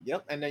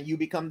Yep, and then you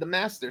become the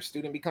master.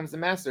 Student becomes the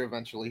master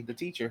eventually, the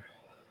teacher.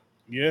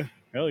 Yeah,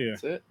 hell yeah,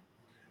 That's it.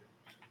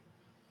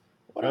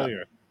 What hell up?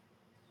 yeah.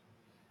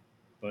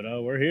 But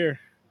we're here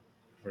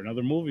for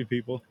another movie,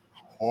 people.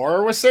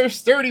 Horror with Sir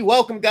Sturdy.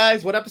 Welcome,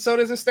 guys. What episode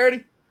is it,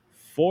 Sturdy?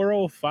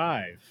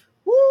 405.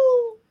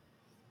 Woo!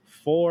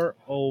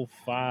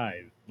 405,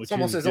 It's which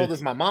almost is as old just,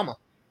 as my mama.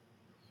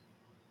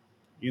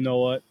 you know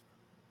what?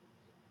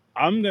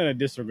 I'm gonna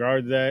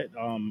disregard that.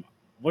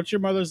 What's your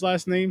mother's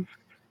last name?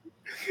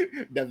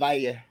 The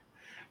Valle.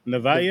 The,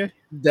 Navaya.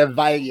 the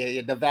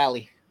Valle, the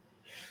Valley.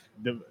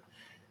 The,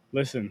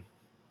 listen,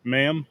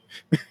 ma'am.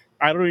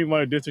 I don't even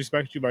want to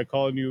disrespect you by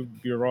calling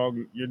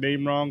your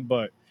name wrong,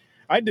 but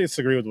I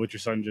disagree with what your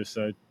son just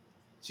said.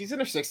 She's in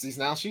her 60s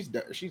now.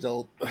 She's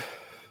old.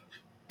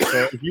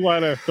 So if you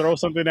want to throw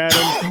something at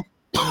him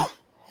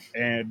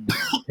and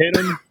hit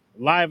him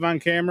live on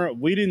camera,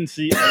 we didn't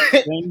see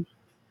a thing.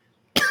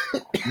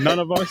 None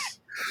of us.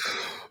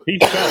 He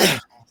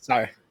felt.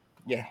 Sorry.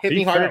 Yeah, hit He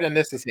me harder felt. than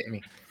this is hitting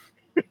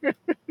me.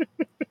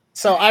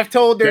 So I've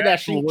told her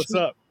that Careful. What's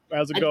up?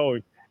 How's it I,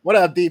 going? what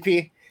up,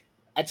 DP?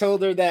 I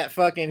told her that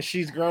fucking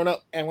she's grown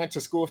up and went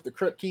to school with the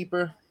Crypt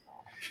Keeper.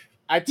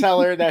 I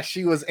tell her that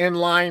she was in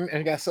line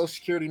and got Social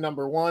Security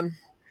number 1.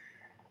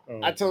 Oh I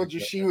my told you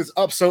god. she was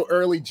up so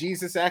early.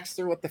 Jesus asked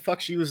her what the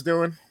fuck she was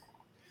doing.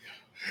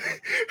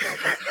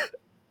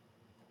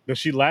 Does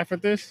she laugh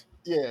at this?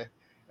 Yeah.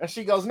 And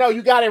she goes, "No,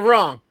 you got it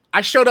wrong.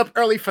 I showed up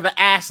early for the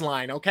ass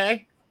line,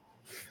 okay?"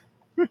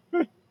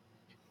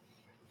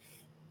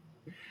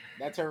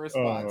 That's her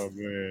response. Oh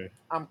man.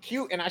 I'm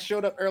cute and I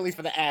showed up early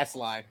for the ass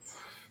line.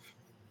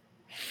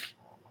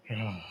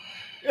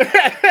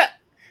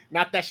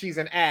 Not that she's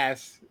an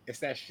ass. It's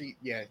that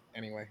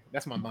anyway,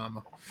 that's my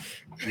mama.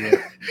 Yeah.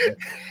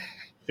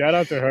 Shout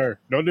out to her.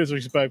 No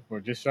disrespect,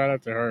 but just shout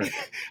out to her.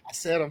 I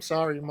said, "I'm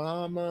sorry,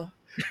 mama.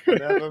 I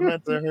never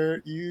meant to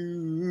hurt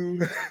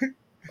you."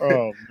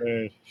 Oh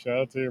man. Shout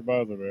out to your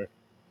mother, man.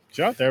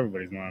 Shout out to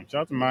everybody's mom.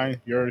 Shout out to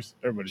mine, yours,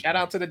 everybody's Shout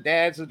mom. out to the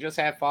dads who just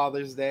had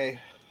Father's Day.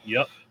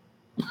 Yep.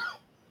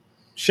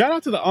 Shout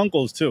out to the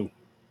uncles too.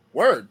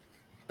 Word.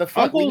 The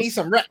fuck? We need Uncles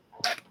some rep.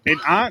 and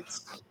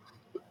aunts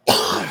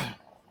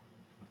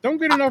don't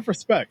get enough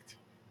respect.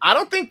 I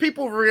don't think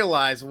people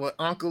realize what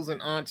uncles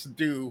and aunts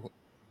do,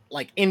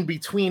 like in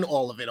between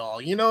all of it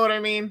all. You know what I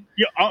mean?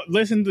 Yeah,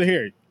 listen to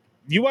here.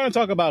 You want to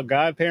talk about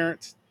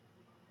godparents?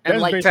 And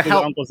That's like to basically the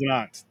help. uncles and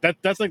aunts.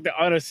 That's like the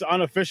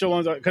unofficial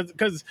ones.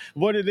 Because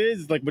what it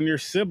is, like when your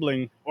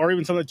sibling, or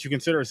even someone that you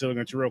consider a sibling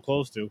that you're real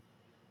close to,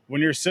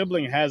 when your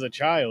sibling has a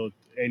child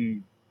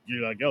and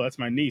you're like, yo, that's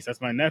my niece, that's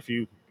my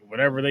nephew.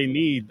 Whatever they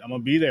need, I'm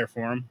gonna be there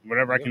for them. Yep.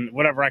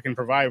 Whatever I can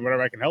provide,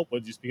 whatever I can help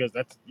with, just because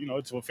that's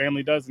it's what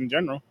family does in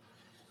general.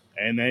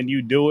 And then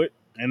you do it,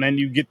 and then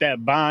you get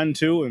that bond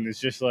too, and it's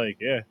just like,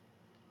 yeah,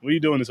 what are you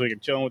doing this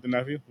weekend? Chilling with the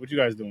nephew? What you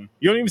guys doing?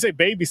 You don't even say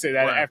babysit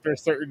that Right.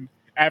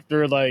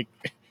 after like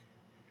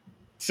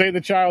say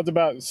the child's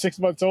about 6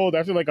 months old.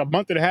 After like a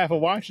month and a half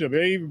of watching them,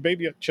 hey,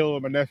 baby, chill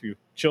with my nephew,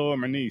 chill with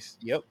my niece.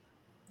 Yep.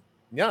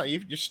 Yeah,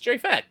 you're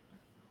straight fact.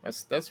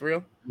 That's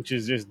real. Which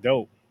is just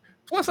dope.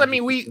 Plus, I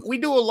mean, we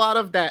do a lot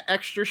of that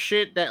extra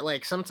shit that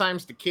like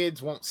sometimes the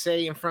kids won't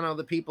say in front of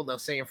the people. They'll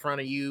say in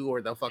front of you,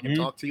 or they'll fucking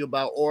talk to you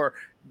about, or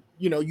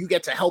you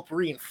get to help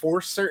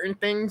reinforce certain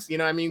things. You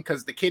know what I mean?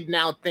 Because the kid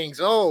now thinks,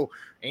 oh,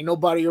 ain't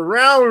nobody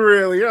around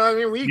really. You know what I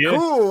mean? We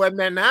cool, and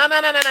then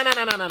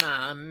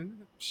nah.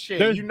 Shit,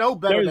 There's, you know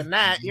better than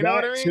that. You know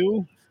what I mean?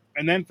 Too.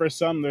 And then for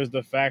some, there's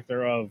the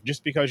factor of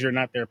just because you're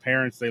not their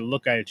parents, they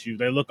look at you,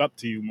 they look up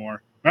to you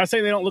more. I'm not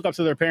saying they don't look up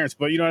to their parents,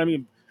 but you know what I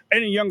mean?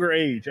 At a younger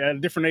age, at a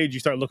different age, you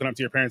start looking up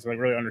to your parents and like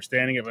really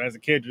understanding it. But as a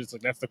kid, you're just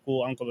like, that's the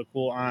cool uncle, the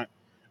cool aunt.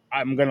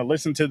 I'm going to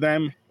listen to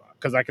them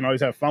because I can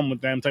always have fun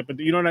with them type of,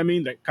 you know what I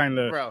mean? That kind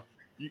of. Bro,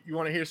 you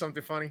want to hear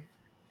something funny?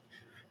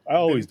 I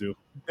always do.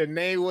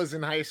 Danae was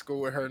in high school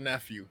with her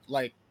nephew.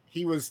 Like,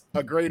 he was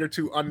a grade or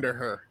 2 under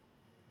her.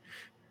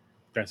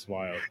 That's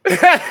wild.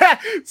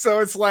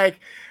 So it's like,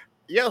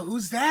 yo,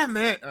 who's that,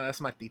 man? Oh,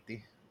 that's my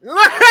titi.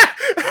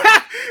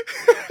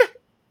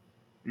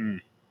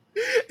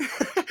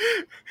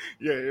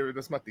 Yeah,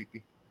 that's my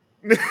titi.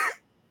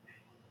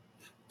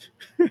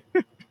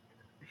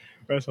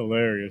 That's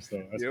hilarious,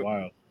 though. That's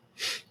wild.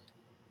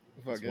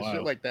 Fucking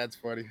shit like that's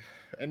funny.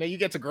 And then you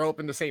get to grow up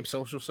in the same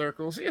social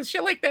circles. Yeah,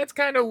 shit like that's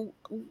kind of,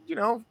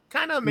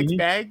 kind of a mixed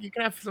bag. You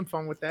can have some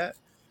fun with that.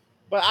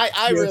 But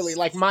I really,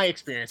 like my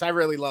experience, I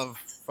really love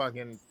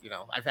fucking,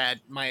 I've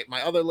had my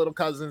other little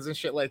cousins and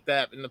shit like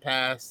that in the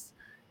past,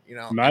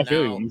 I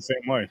feel you in the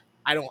same way.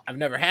 I've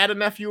never had a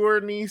nephew or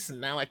a niece, and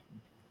now I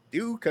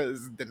do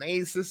because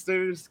Danae's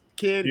sister's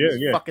kid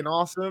is fucking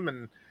awesome.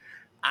 And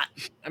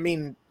I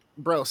mean,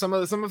 bro, some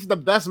of the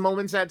best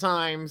moments at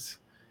times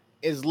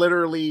is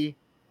literally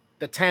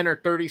the 10 or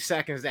 30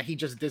 seconds that he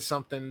just did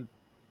something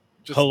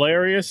just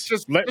hilarious.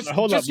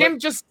 Hold up. Him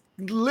just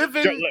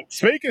living.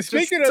 Speaking of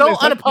so this,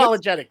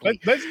 unapologetically.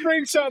 Let's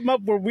bring something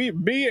up where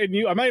me and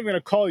you, I'm not even going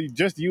to call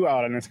you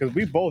out on this because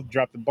we both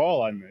dropped the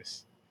ball on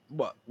this.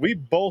 What? We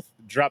both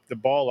dropped the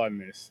ball on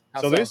this.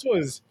 How so this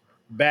was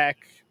back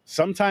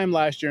sometime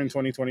last year in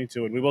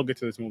 2022, and we will get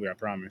to this movie, I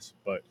promise,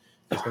 but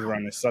just because we're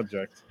on this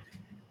subject.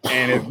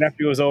 And his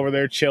nephew was over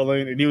there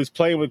chilling, and he was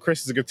playing with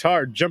Chris's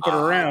guitar, jumping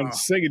around,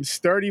 singing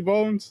Sturdy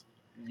Bones.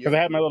 Because I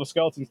had my little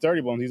skeleton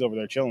Sturdy Bones. He's over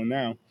there chilling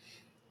now.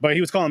 But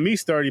he was calling me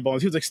Sturdy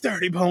Bones. He was like,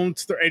 Sturdy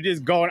Bones. And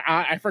just going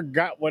on. I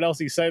forgot what else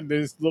he said in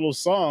this little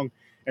song.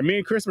 And me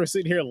and Chris were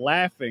sitting here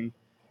laughing.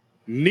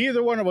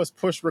 Neither one of us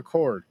pushed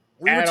record.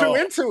 We were too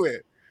into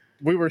it.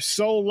 We were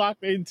so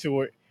locked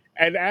into it.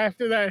 And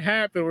after that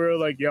happened, we were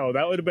like, yo,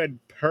 that would have been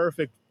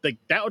perfect. Like,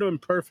 that would have been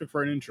perfect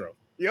for an intro.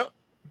 Yep.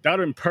 That would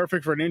have been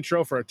perfect for an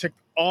intro, for a tick,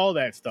 all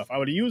that stuff. I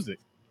would have used it.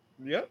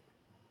 Yep.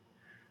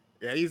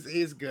 Yeah,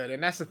 he's good.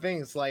 And that's the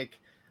thing. It's like,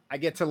 I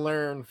get to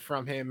learn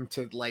from him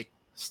to, like,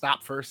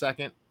 stop for a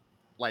second.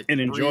 Like, and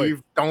enjoy.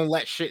 Breathe. Don't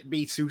let shit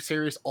be too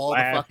serious all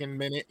the fucking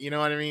minute. You know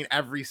what I mean?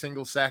 Every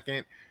single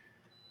second.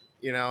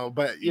 You know,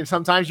 but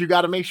sometimes you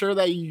got to make sure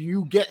that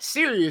you get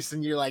serious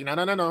and you're like,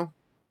 no.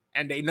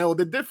 And they know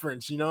the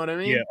difference. You know what I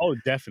mean? Yeah. Oh,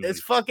 definitely.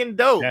 It's fucking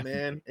dope,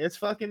 man. It's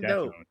fucking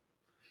dope.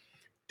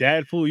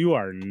 Dadpool, you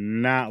are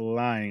not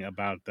lying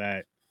about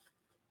that.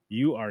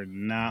 You are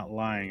not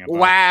lying about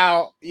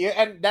Wow. Yeah,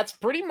 and that's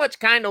pretty much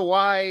kind of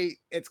why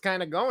it's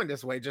kind of going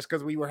this way, just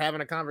because we were having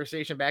a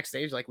conversation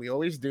backstage like we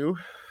always do.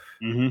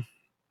 Mm-hmm.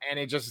 And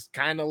it just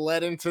kind of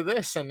led into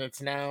this, and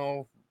it's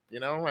now,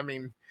 I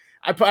mean,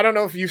 I don't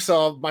know if you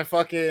saw my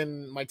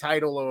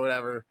title or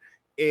whatever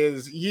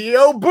is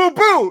Yo Boo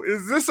Boo.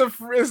 Is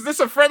this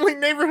a friendly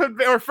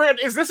neighborhood or friend?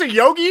 Is this a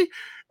yogi?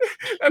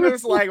 And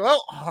it's like,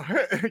 well,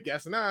 I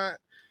guess not.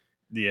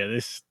 Yeah,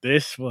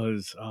 this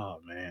was, oh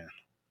man,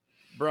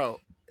 bro.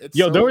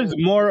 There was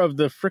more of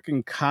the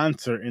freaking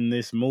concert in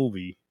this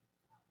movie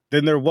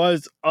than there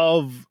was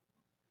of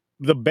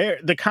the bear.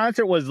 The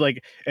concert was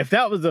like, if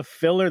that was a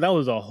filler, that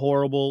was a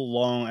horrible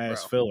long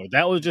ass filler.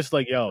 That was just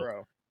like, yo,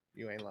 bro,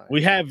 you ain't lying.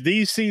 We have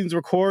these scenes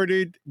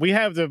recorded. We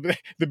have the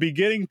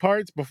beginning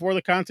parts before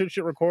the concert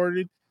shit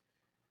recorded.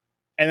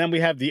 And then we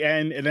have the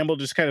end, and then we'll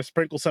just kind of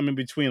sprinkle some in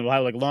between. We'll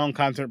have like long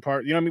concert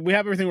part. You know what I mean? We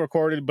have everything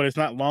recorded, but it's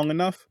not long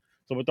enough.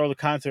 So we'll throw the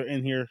concert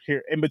in here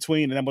in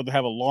between, and then we'll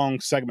have a long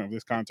segment of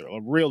this concert,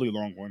 a really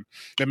long one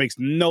that makes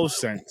no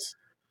sense.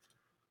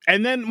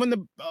 And then when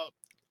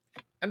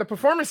the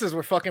performances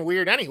were fucking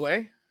weird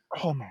anyway.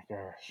 Oh my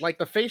gosh! Like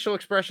the facial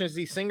expressions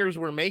these singers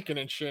were making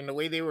and shit, and the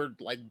way they were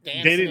like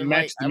dancing. They didn't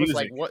match the music. I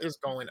was like, "What is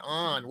going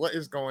on? What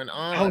is going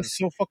on?" I was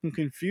so fucking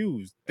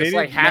confused. It's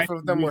like half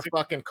of them were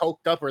fucking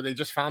coked up, or they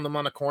just found them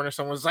on the corner.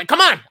 Someone was like,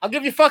 "Come on, I'll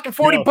give you fucking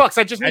 $40.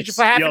 I just need you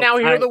for half an hour.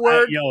 Hear the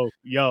word."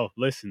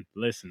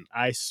 Listen.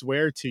 I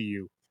swear to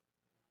you,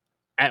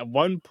 at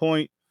one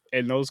point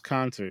in those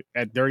concerts,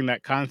 during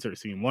that concert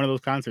scene, one of those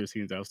concert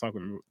scenes, I was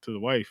talking to the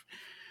wife,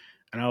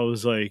 and I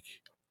was like,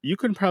 "You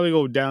can probably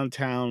go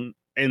downtown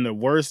in the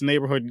worst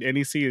neighborhood in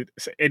any city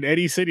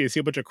and see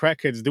a bunch of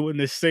crackheads doing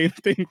this same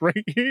thing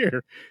right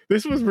here.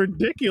 This was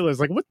ridiculous.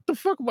 Like, what the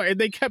fuck? And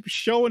they kept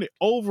showing it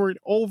over and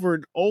over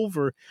and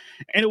over,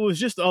 and it was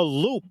just a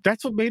loop.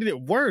 That's what made it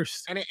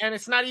worse. And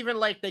it's not even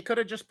like they could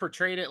have just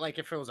portrayed it like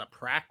if it was a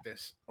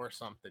practice or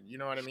something. You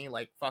know what I mean?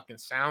 Like fucking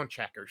sound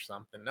check or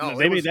something. No,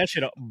 they made that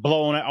shit up,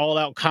 blowing it all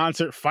out,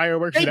 concert,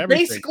 fireworks, and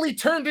everything. Basically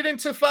turned it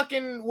into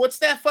fucking what's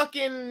that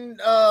fucking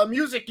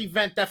music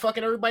event that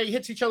fucking everybody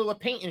hits each other with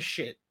paint and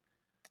shit.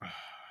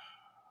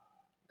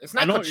 It's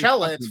not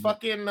Coachella. It's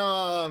fucking.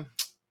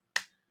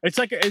 It's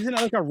like, isn't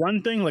it like a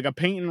run thing, like a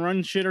paint and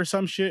run shit or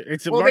some shit?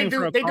 It's they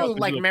do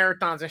like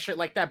marathons and shit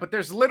like that. But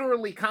there's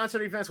literally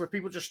concert events where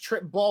people just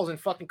trip balls and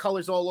fucking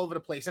colors all over the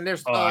place. And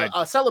there's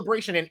a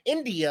celebration in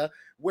India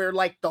where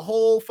like the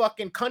whole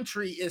fucking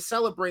country is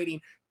celebrating,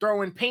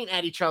 throwing paint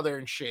at each other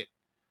and shit,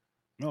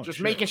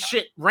 making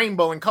shit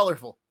rainbow and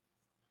colorful.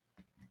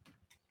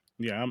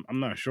 Yeah,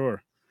 I'm not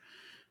sure,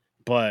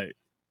 but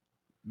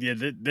yeah,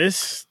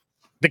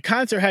 the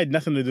concert had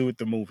nothing to do with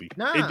the movie.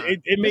 Nah,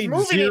 it made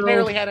movie zero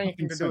barely had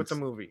anything to do with the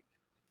movie.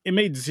 It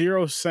made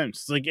zero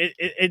sense. Like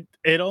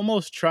it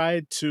almost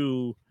tried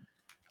to.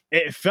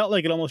 It felt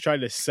like it almost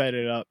tried to set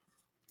it up.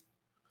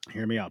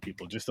 Hear me out,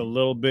 people. Just a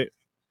little bit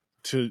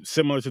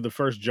similar to the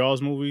first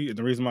Jaws movie. And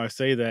the reason why I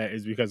say that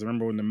is because I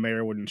remember when the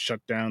mayor wouldn't shut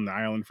down the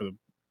island for the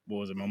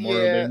Memorial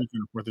Day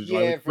weekend, 4th of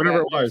July, whatever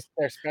it was,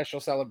 their special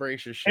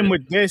celebration shit. And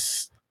with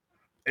this,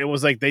 it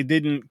was like they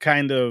didn't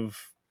kind of.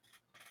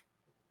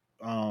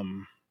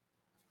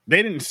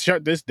 They didn't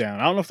shut this down.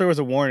 I don't know if there was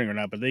a warning or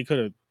not, but they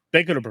could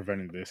have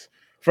prevented this.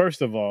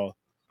 First of all,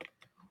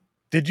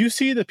 did you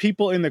see the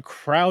people in the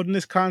crowd in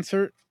this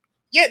concert?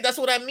 Yeah, that's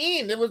what I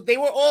mean. They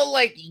were all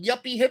like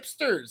yuppie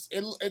hipsters.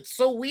 It's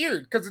so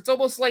weird because it's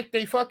almost like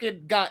they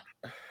fucking got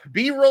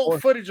B-roll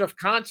footage of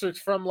concerts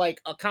from like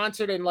a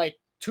concert in like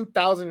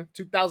 2000,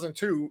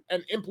 2002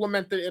 and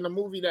implemented in a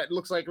movie that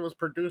looks like it was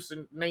produced in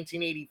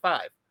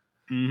 1985.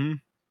 Mm-hmm.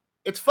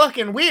 It's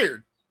fucking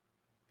weird.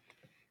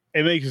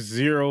 It makes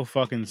zero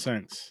fucking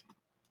sense.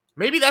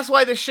 Maybe that's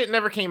why this shit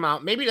never came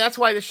out. Maybe that's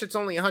why this shit's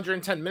only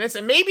 110 minutes.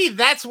 And maybe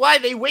that's why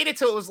they waited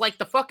till it was like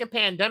the fucking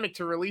pandemic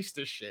to release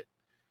this shit.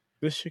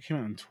 This shit came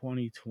out in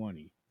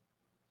 2020.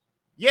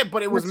 Yeah,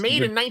 but it was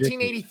made in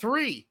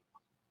 1983.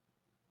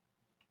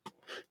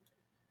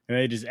 and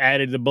they just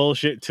added the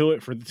bullshit to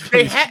it for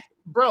They had,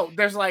 bro.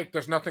 There's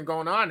nothing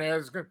going on.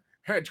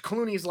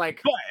 Clooney's like,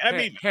 But I hey,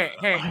 mean,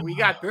 hey, we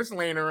got this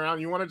laying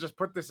around. You want to just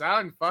put this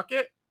out and fuck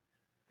it?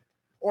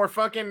 Or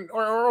fucking,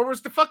 or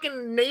was the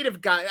fucking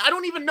native guy? I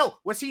don't even know.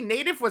 Was he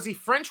native? Was he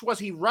French? Was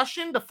he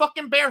Russian? The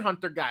fucking bear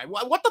hunter guy.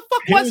 What the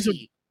fuck was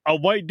he? A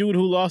white dude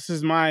who lost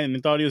his mind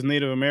and thought he was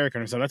Native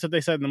American or something. That's what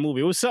they said in the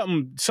movie. It was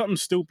something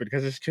stupid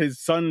because his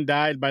son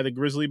died by the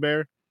grizzly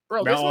bear.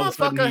 Bro, this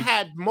motherfucker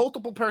had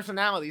multiple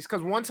personalities.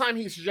 Because one time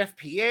he's Jeff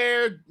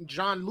Pierre,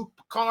 Jean-Luc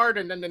Picard,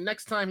 and then the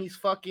next time he's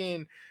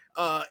fucking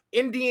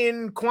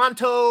Indian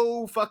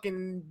Quanto,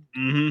 fucking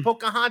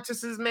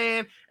Pocahontas's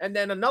man, and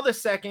then another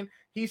second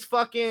he's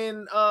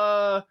fucking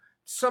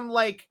some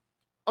like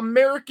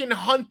American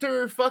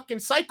hunter fucking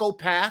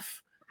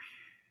psychopath.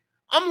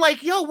 I'm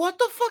like, yo, what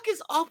the fuck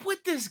is up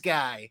with this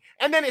guy?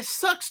 And then it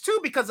sucks too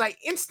because I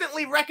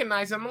instantly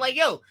recognize him. I'm like,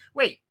 yo,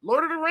 wait,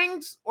 Lord of the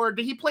Rings? Or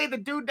did he play the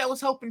dude that was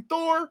helping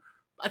Thor?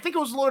 I think it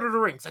was Lord of the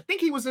Rings. I think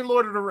he was in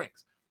Lord of the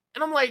Rings.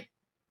 And I'm like,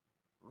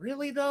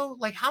 really though?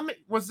 Like, how many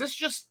was this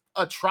just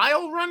a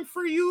trial run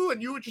for you?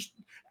 And you were just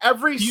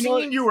every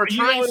scene you were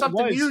trying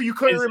something new. You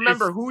couldn't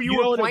remember who you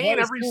were playing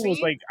every scene.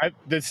 Like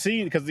the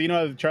scene because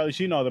Charlie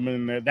Sheen all them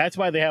in there. That's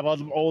why they have all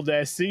them old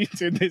ass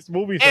scenes in this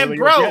movie. So and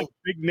bro,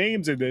 big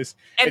names in this,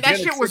 and that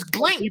shit was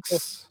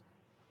blinks.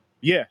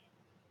 Yeah,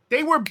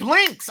 they were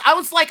blinks. I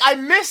was like, I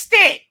missed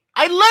it.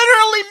 I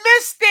literally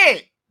missed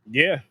it.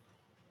 Yeah,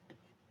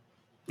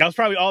 that was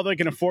probably all they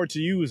can afford to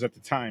use at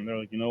the time. They're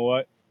like, you know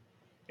what?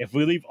 If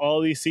we leave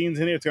all these scenes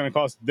in here, it's going to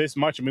cost this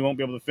much, and we won't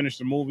be able to finish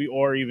the movie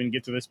or even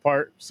get to this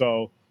part.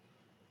 So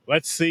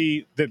let's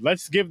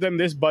give them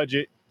this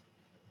budget,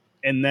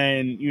 and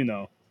then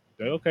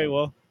okay,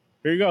 well,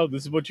 here you go.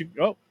 This is what you.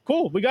 Oh,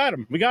 cool, we got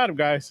him,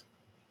 guys.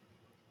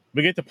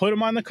 We get to put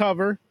them on the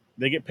cover.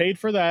 They get paid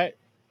for that,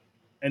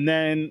 and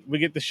then we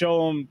get to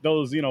show them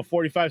those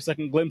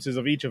 45-second glimpses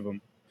of each of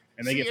them,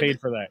 and they get paid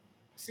for that.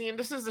 See, and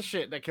this is the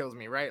shit that kills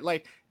me, right?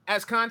 Like,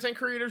 as content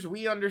creators,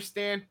 we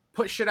understand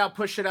push it out.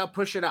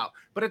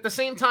 But at the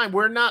same time,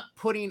 we're not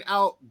putting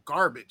out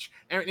garbage.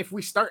 And if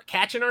we start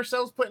catching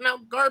ourselves putting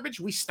out garbage,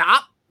 we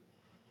stop.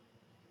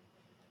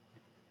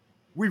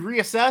 We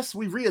reassess,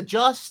 we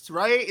readjust,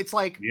 right? It's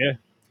like, yeah,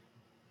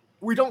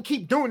 we don't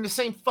keep doing the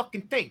same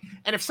fucking thing.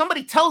 And if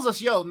somebody tells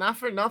us, yo, not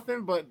for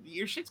nothing, but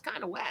your shit's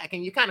kind of whack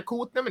and you're kind of cool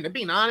with them, and they're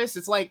being honest,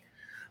 it's like,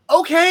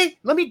 okay,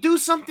 let me do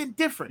something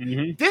different.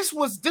 Mm-hmm. This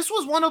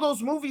was one of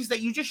those movies that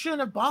you just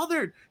shouldn't have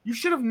bothered. You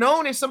should have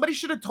known, and somebody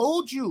should have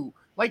told you.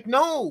 Like,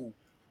 no.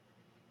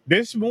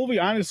 This movie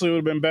honestly would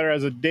have been better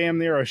as a damn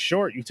near a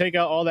short. You take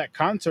out all that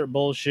concert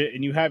bullshit,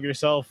 and you have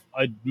yourself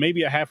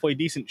maybe a halfway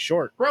decent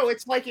short. Bro,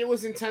 it's like it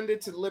was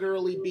intended to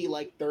literally be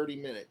like 30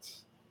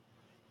 minutes.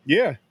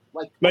 Yeah.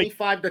 Like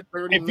 25 to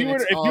 30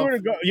 minutes.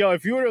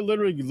 If you were to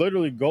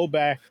literally go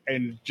back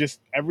and just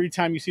every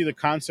time you see the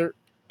concert,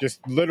 just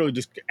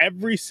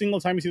every single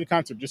time you see the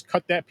concert, just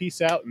cut that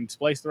piece out and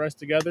splice the rest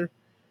together.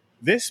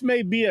 This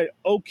may be a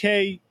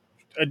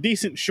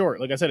decent short.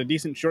 Like I said, a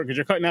decent short because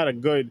you're cutting out a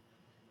good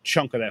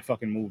chunk of that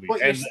fucking movie. But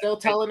you're still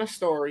telling a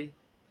story.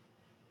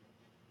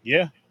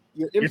 Yeah.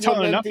 You're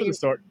telling enough of the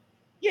story.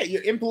 Yeah,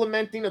 you're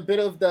implementing a bit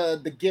of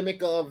the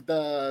gimmick of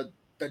the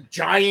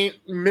giant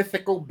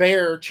mythical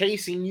bear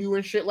chasing you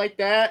and shit like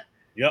that.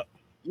 Yep.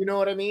 You know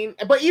what I mean?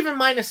 But even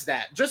minus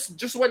that,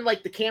 just when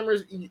like the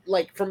camera's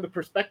like from the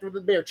perspective of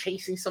the bear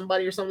chasing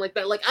somebody or something like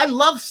that. Like I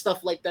love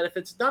stuff like that if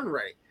it's done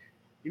right.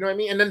 You know what I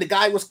mean? And then the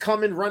guy was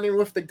running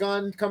with the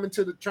gun,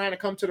 trying to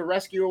come to the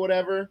rescue or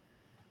whatever.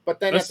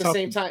 But then at the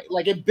same time,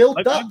 like it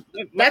built up.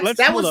 That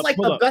was like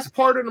the best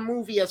part of the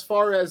movie as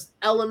far as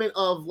element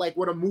of like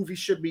what a movie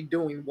should be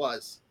doing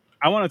was.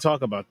 I want to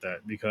talk about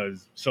that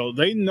because so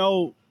they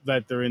know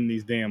that they're in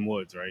these damn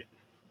woods, right?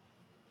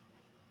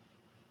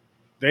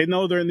 They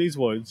know they're in these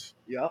woods.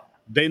 Yeah.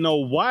 They know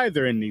why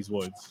they're in these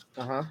woods.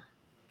 Uh-huh.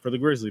 For the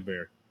grizzly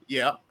bear.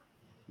 Yeah.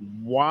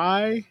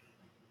 Why?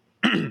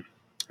 Hang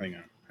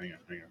on.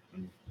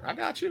 I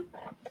got you.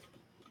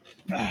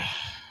 Let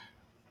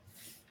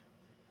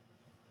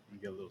me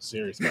get a little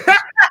serious.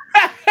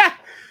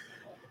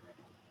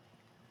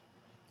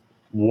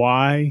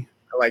 Why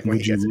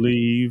would you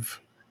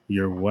leave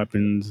your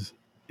weapons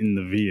in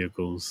the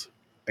vehicles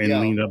and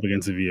lean up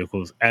against the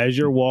vehicles as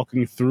you're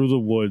walking through the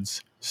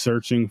woods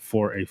searching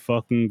for a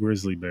fucking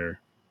grizzly bear?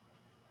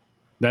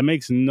 That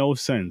makes no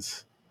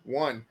sense.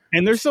 One.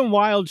 And there's some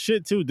wild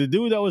shit too. The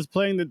dude that was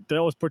portraying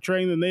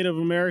the Native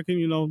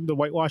American, the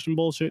whitewashing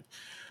bullshit.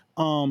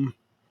 Did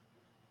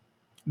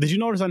you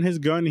notice on his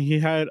gun he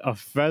had a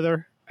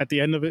feather at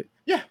the end of it?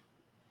 Yeah.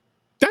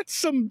 That's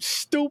some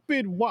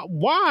stupid.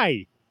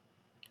 Why?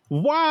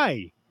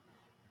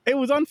 It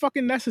was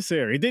unfucking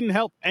necessary. It didn't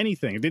help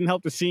anything. It didn't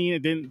help the scene.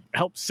 It didn't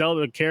help sell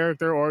the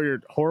character or your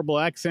horrible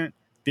accent.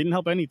 It didn't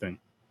help anything.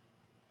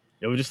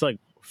 It was just like,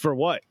 for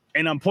what?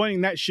 And I'm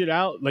pointing that shit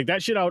out. Like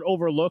that shit I would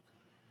overlook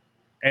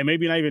and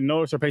maybe not even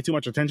notice or pay too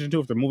much attention to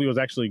if the movie was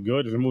actually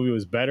good, if the movie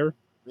was better.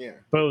 Yeah.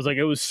 But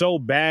it was so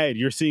bad.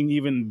 You're seeing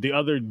even the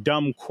other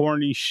dumb,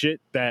 corny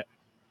shit that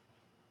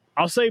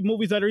I'll say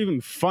movies that are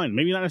even fun,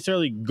 maybe not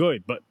necessarily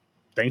good, but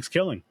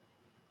Thanksgiving.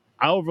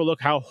 I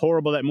overlook how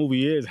horrible that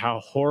movie is, how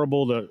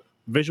horrible the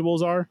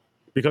visuals are,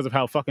 because of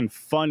how fucking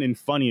fun and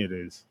funny it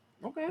is.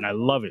 Okay. And I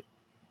love it.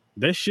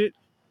 This shit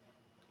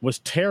was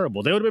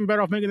terrible. They would have been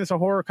better off making this a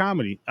horror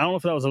comedy. I don't know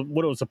if that was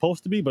what it was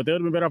supposed to be, but they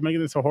would have been better off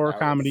making this a horror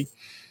comedy.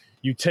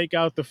 You take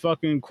out the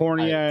fucking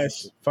corny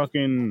ass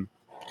fucking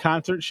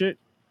concert shit.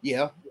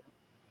 Yeah.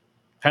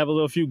 Have a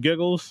little few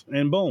giggles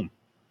and boom.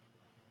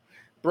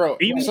 Bro,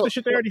 Even with the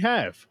shit they already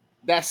have.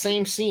 That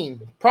same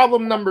scene.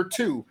 Problem number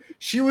 2.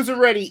 She was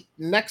already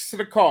next to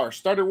the car,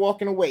 started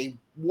walking away,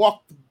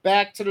 walked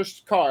back to the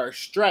car,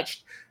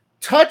 stretched,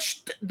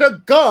 touched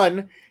the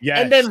gun,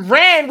 and then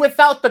ran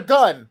without the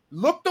gun.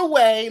 Looked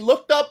away,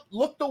 looked up,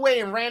 looked away,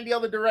 and ran the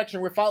other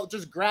direction without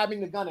just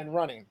grabbing the gun and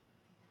running.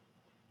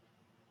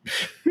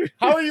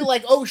 How are you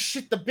like, oh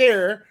shit, the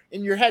bear?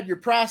 In your head, you're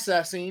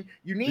processing.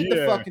 You need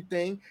the fucking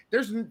thing.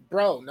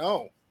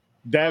 No.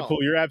 Deadpool,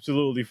 you're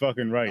absolutely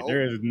fucking right. Nope.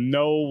 There is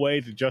no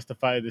way to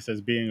justify this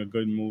as being a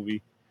good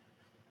movie.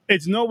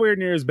 It's nowhere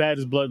near as bad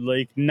as Blood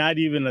Lake. Not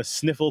even a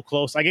sniffle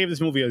close. I gave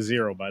this movie a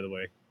 0, by the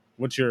way.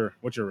 What's your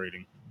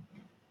rating?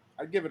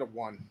 I'd give it a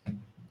 1.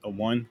 A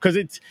 1? Because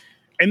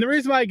and the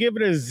reason why I give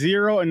it a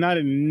 0 and not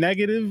a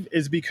negative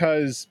is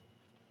because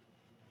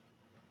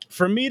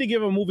for me to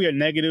give a movie a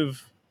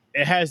negative,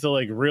 it has to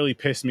like really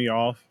piss me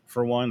off,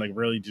 for one, like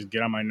really just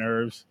get on my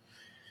nerves.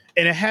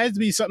 And it has to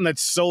be something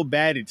that's so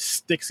bad it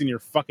sticks in your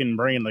fucking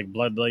brain, like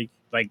Blood Lake.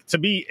 Like, to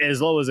be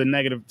as low as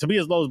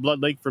Blood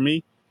Lake for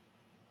me,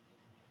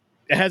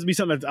 it has to be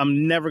something that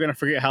I'm never going to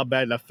forget how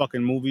bad that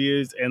fucking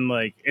movie is. And,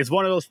 like, it's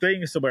one of those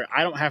things where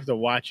I don't have to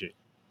watch it.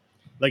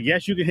 Like,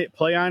 yes, you can hit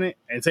play on it,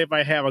 and say if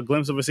I have a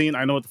glimpse of a scene,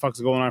 I know what the fuck's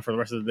going on for the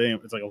rest of the day.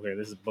 It's like, okay,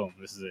 this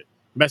is it.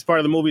 Best part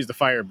of the movie is the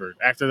Firebird.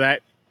 After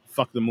that,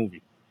 fuck the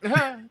movie.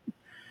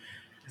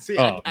 See,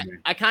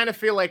 I kind of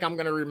feel like I'm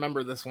going to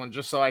remember this one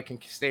just so I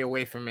can stay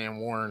away from it and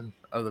warn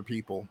other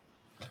people.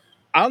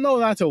 I don't know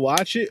not to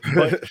watch it,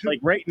 but like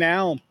right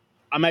now,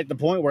 I'm at the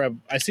point where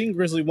I've seen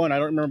Grizzly 1. I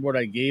don't remember what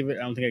I gave it.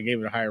 I don't think I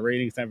gave it a higher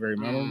rating. It's not very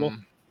memorable.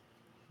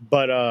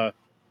 But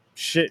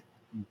shit,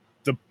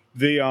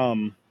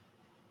 the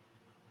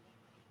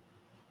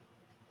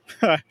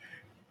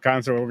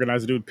concert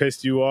organizer dude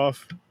pissed you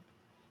off.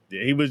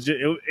 He was just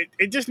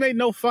it just made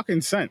no fucking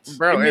sense,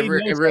 bro. It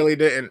really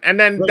didn't. And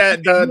then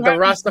like, the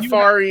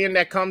Rastafarian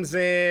that comes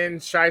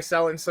in, try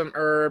selling some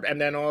herb, and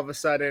then all of a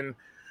sudden,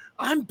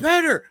 I'm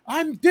better,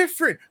 I'm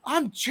different,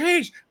 I'm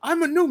changed,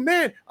 I'm a new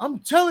man. I'm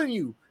telling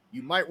you,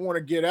 you might want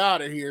to get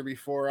out of here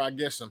before I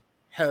get some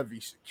heavy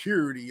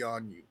security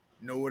on you.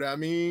 Know what I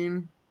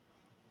mean?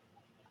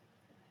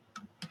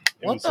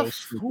 What the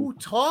who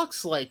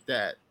talks like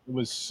that? It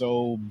was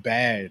so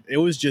bad. It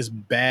was just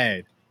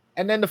bad.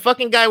 And then the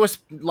fucking guy was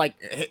like,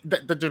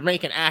 the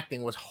Jamaican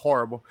acting was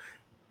horrible.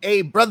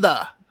 Hey,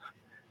 brother,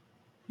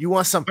 you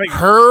want some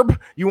herb?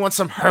 You want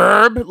some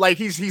herb? Like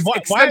he's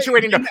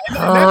accentuating the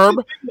herb.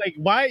 Like,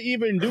 why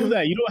even do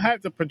that? You don't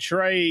have to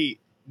portray.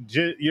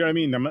 You know what I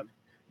mean?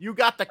 You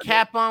got the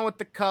cap on with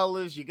the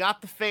colors. You got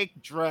the fake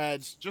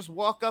dreads. Just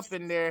walk up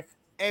in there.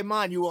 Hey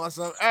man, you want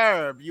some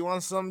herb? You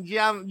want some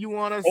jam? You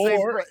want to say?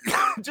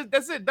 Just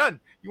that's it. Done.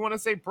 You want to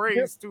say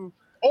praise to?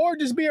 Or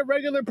just be a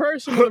regular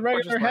person with a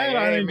regular hat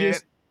on and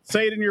just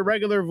say it in your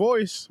regular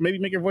voice. Maybe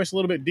make your voice a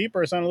little bit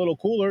deeper, sound a little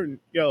cooler.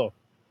 Yo,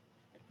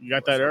 you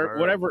got that herb?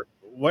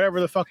 Whatever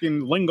the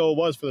fucking lingo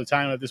was for the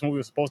time that this movie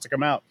was supposed to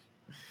come out.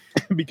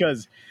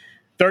 Because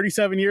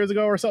 37 years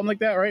ago or something like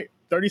that, right?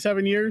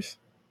 37 years?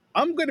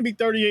 I'm going to be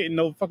 38 in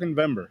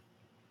November.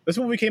 This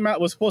movie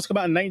was supposed to come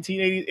out in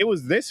 1980. It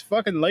was this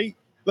fucking late.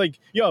 Like,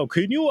 yo,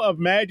 can you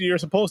imagine you're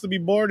supposed to be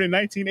born in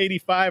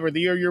 1985 or the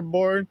year you're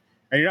born?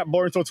 And you're not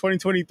born until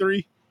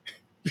 2023,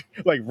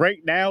 like right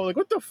now. Like,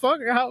 what the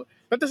fuck? How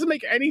that doesn't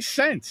make any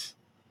sense.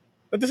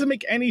 That doesn't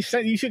make any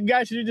sense.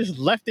 Guys should have just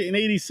left it in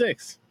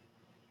 '86,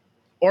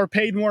 or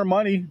paid more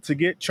money to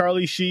get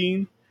Charlie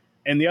Sheen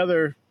and the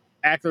other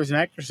actors and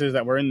actresses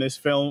that were in this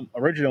film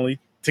originally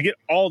to get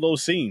all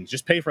those scenes.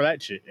 Just pay for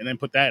that shit and then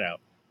put that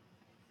out.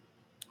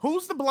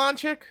 Who's the blonde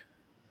chick?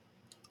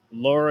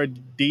 Laura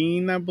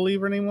Dean, I believe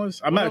her name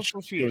was. I'm not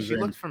sure. She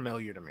looked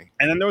familiar to me.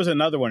 And then there was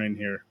another one in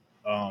here.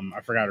 I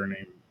forgot her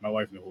name. My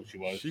wife knew who she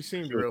was. She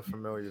seemed real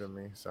familiar to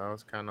me, so I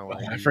was kind of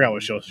like... I forgot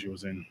what show she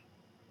was in,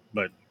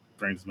 but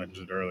Francis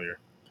mentioned it earlier.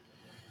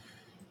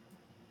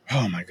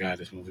 Oh my god,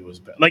 this movie was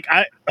bad. Like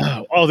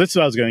this is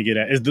what I was gonna get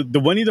at. Is the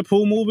Winnie the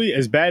Pooh movie,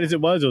 as bad as it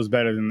was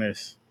better than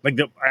this. Like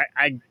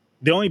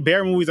the only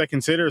bear movies I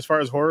consider as far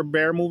as horror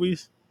bear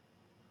movies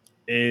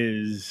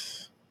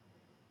is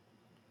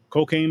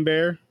Cocaine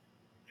Bear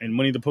and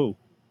Winnie the Pooh.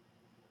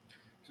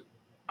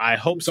 I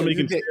hope somebody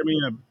can steer me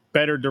in a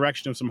better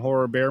direction of some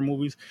horror bear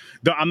movies.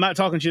 I'm not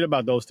talking shit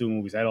about those two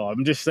movies at all.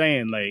 I'm just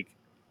saying, like,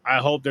 I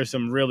hope there's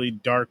some really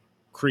dark,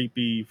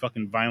 creepy,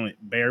 fucking violent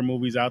bear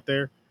movies out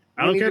there.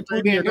 I don't care if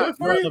they do it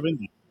for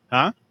you.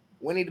 Huh?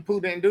 Winnie the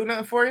Pooh didn't do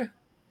nothing for you?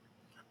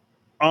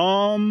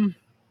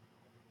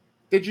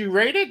 Did you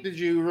rate it? Did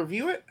you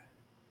review it?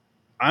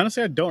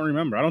 Honestly, I don't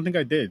remember. I don't think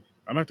I did.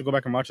 I'm gonna have to go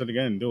back and watch it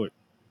again and do it.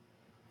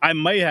 I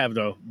may have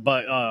though,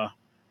 but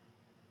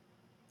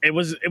it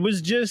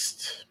was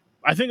just.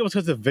 I think it was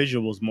because the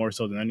visuals more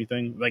so than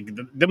anything. Like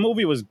the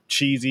movie was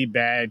cheesy,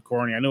 bad,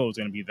 corny. I knew it was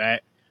going to be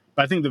that,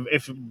 but I think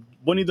if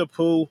Winnie the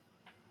Pooh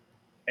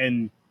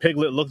and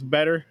Piglet looked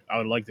better, I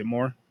would have liked it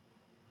more.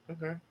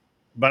 Okay.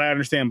 But I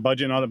understand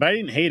budget and all that. But I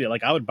didn't hate it.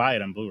 Like I would buy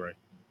it on Blu-ray.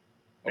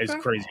 As Okay.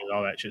 crazy as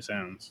all that shit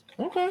sounds,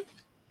 Okay.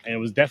 and it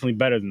was definitely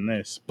better than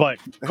this. But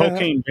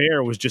Cocaine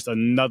Bear was just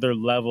another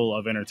level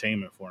of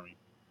entertainment for me.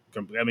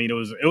 I mean, it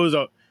was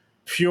a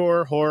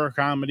pure horror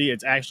comedy.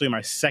 It's actually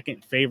my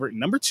second favorite,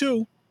 number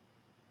two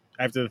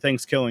after the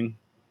Thanksgiving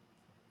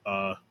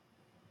uh,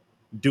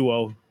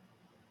 duo,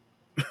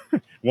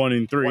 1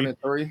 and 3. 1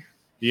 and 3.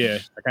 Yeah,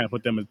 I kind of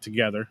put them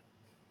together.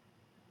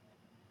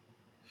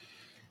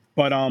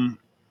 But oh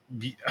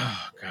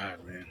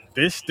god, man,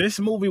 this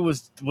movie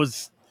was.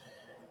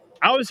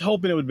 I was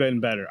hoping it would have been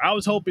better. I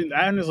was hoping,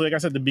 honestly, like I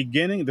said,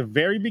 the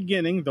very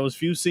beginning, those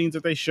few scenes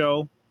that they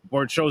show,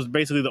 where it shows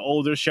basically the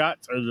older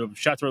shots or the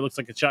shots where it looks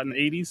like it's shot in the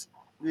 80s.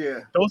 Yeah.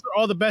 Those are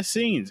all the best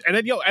scenes. And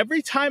then,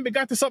 every time it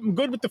got to something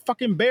good with the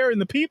fucking bear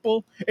and the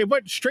people, it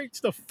went straight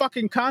to the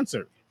fucking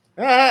concert.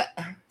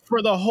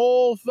 For the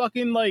whole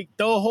fucking, like,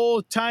 the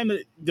whole time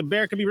that the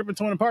bear could be ripping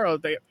torn apart or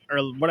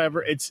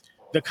whatever, it's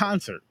the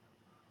concert.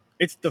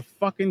 It's the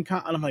fucking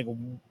and I'm like,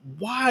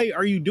 why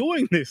are you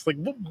doing this? Like,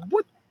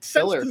 what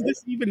sense Filler. does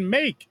this even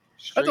make?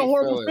 Straight That's a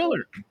horrible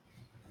filler.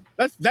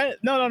 That's that.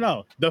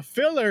 No. The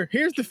filler.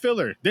 Here's the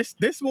filler. This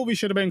movie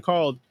should have been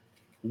called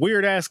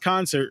Weird Ass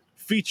Concert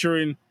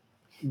featuring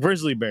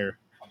Grizzly Bear.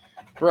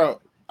 Bro,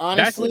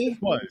 That's what honestly,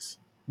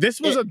 this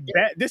was.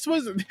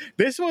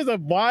 This was a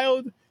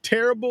wild,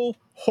 terrible,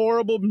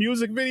 horrible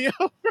music video.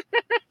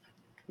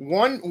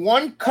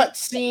 one cut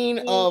scene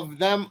of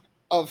them,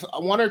 of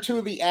one or two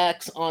of the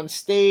acts on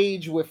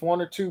stage with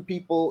one or two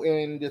people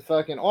in the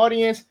fucking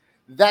audience.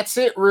 That's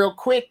it, real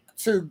quick,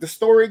 to the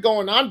story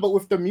going on, but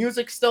with the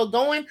music still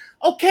going,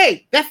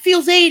 okay, that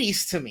feels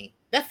 80s to me.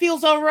 That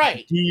feels all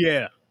right.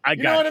 Yeah, I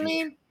You got know what I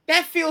mean?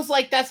 That feels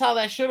like that's how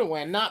that should have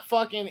went, not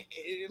fucking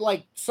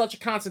like such a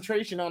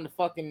concentration on the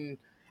fucking.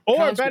 Or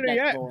concert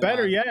that's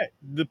better going on. yet,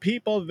 the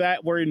people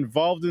that were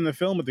involved in the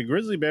film with the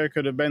grizzly bear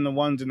could have been the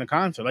ones in the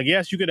concert. Like,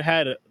 yes, you could have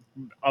had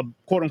a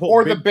quote unquote,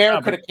 Or the big bear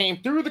crowd, could but have came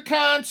through the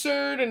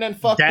concert and then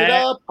fucked it that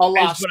up a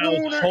lot is what I was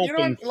sooner. You know,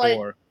 hoping like,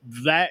 for.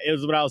 That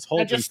is what I was and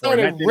hoping just for, and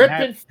started that didn't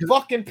happen. ripping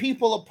fucking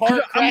people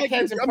apart,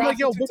 crackheads and I'm like,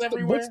 yo, prostitutes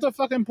everywhere. what's the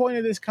fucking point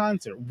of this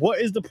concert?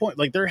 What is the point?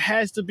 Like, there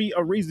has to be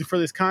a reason for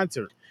this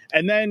concert.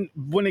 And then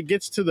when it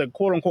gets to the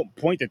quote unquote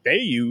point that they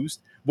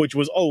used, which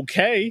was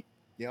okay,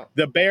 Yep.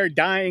 the bear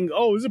dying.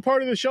 Oh, is it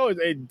part of the show?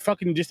 It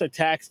fucking just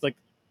attacks, like,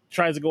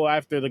 tries to go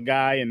after the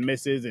guy and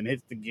misses and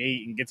hits the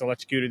gate and gets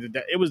electrocuted to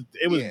death. It was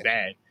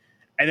bad.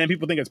 And then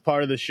people think it's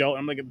part of the show.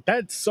 I'm like,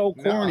 that's so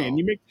corny. No.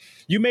 And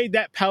you made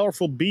that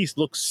powerful beast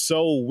look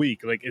so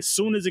weak. Like, as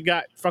soon as it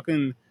got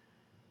fucking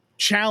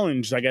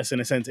challenged, I guess in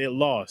a sense, it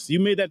lost. You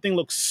made that thing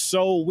look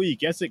so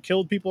weak. Yes, it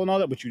killed people and all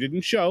that, but you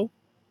didn't show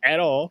at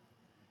all.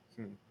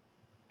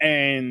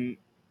 And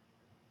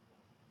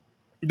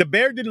the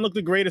bear didn't look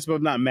the greatest, but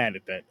I'm not mad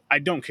at that. I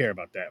don't care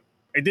about that.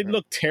 It didn't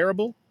look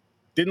terrible.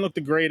 Didn't look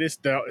the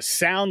greatest. The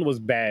sound was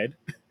bad.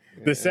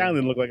 The sound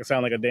didn't look like it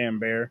sounded like a damn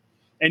bear.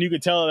 And you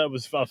could tell that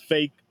was a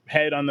fake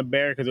head on the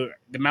bear because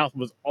the mouth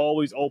was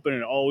always open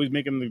and always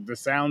making the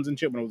sounds and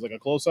shit when it was like a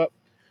close up.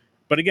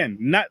 But again,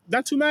 not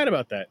too mad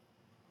about that.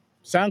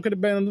 Sound could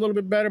have been a little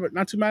bit better, but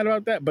not too mad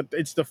about that. But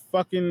it's the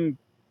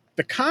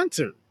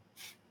concert.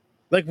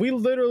 Like, we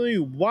literally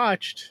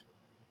watched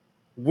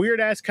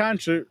weird ass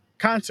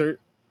concert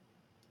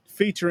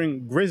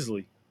featuring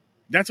Grizzly.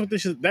 That's what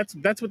this is.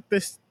 That's what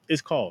this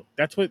is called.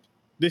 That's what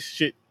this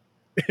shit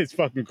is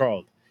fucking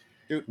called.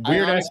 Dude,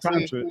 Weird ass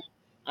concert.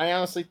 I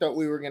honestly thought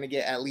we were gonna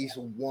get at least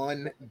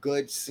one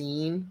good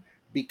scene,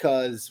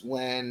 because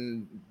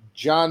when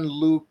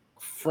Jean-Luc,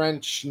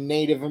 French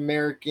Native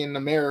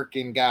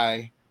American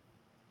guy,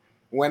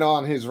 went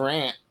on his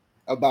rant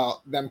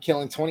about them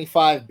killing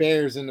 25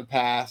 bears in the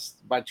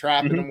past by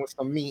trapping them with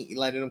some meat,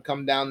 letting them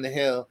come down the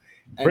hill.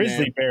 And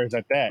Grizzly bears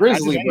at that.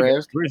 Grizzly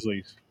bears.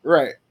 Grizzlies.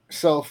 Right.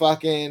 So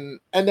fucking,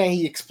 and then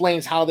he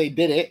explains how they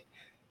did it.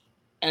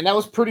 And that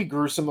was pretty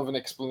gruesome of an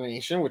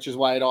explanation, which is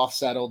why it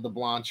off-settled the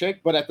blonde chick.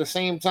 But at the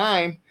same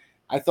time,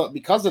 I thought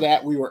because of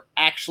that, we were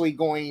actually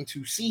going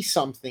to see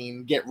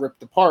something get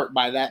ripped apart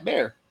by that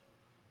bear.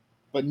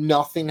 But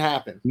nothing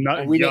happened.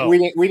 We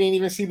didn't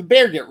even see the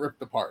bear get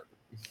ripped apart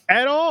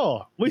at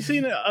all. We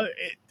seen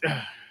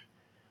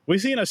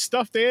a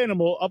stuffed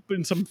animal up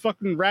in some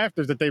fucking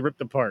rafters that they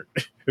ripped apart,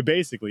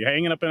 basically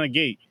hanging up in a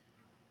gate.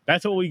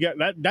 That's what we got.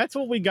 That's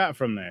what we got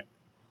from that.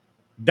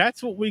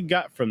 That's what we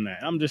got from that.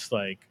 I'm just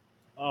like,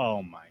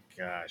 oh my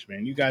gosh,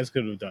 man! You guys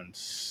could have done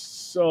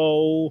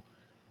so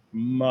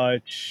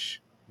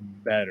much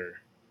better.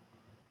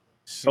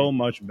 So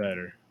much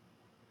better.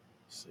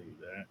 See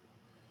that.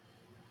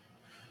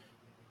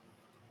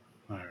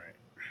 All right.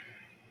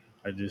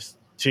 I just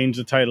changed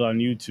the title on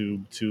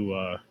YouTube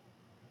to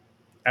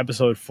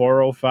episode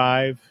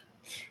 405.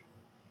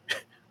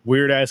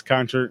 weird ass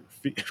concert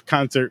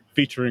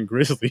featuring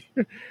Grizzly,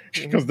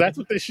 because that's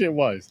what this shit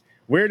was.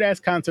 Weird ass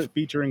concert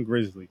featuring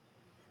Grizzly.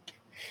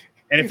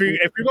 And if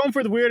you're going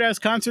for the weird ass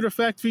concert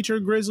effect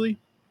featuring Grizzly,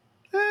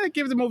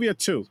 give the movie a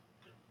 2.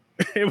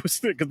 It was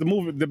because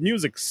the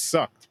music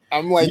sucked.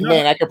 I'm like, You know,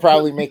 man, I could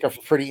probably make a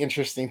pretty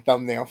interesting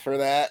thumbnail for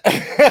that.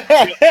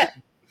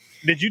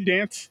 did you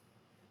dance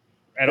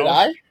at Did all?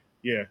 I?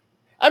 Yeah.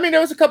 I mean,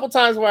 there was a couple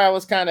times where I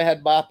was kind of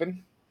head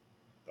bopping.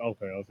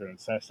 Okay, I was gonna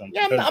say something.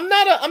 Yeah,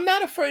 I'm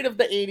not afraid of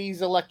the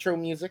 '80s electro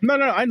music. No,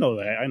 I know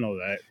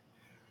that.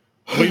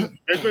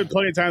 There's been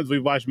plenty of times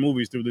we've watched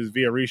movies through this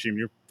via restream.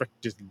 You're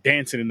just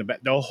dancing in the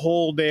back the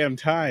whole damn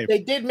time. They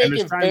did make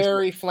it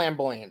very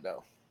flamboyant,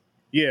 though.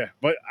 Yeah,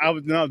 but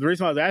the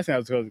reason why I was asking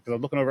was because I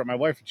was looking over at my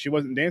wife and she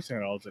wasn't dancing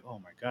at all. I was like, oh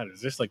my god, is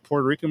this like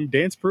Puerto Rican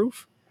dance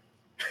proof?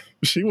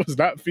 She was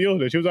not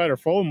feeling it. She was on her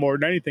phone more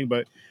than anything.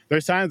 But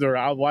there's times where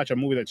I'll watch a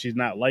movie that she's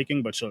not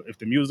liking, but if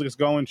the music is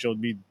going, she'll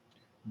be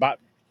bop.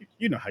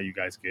 You know how you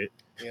guys get.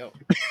 Yep.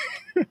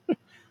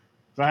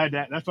 So I had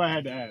that. That's why I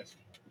had to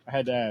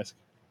ask.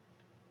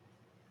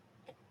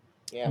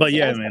 Yeah, but so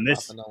yeah, man,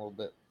 a little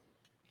bit.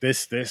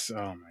 this.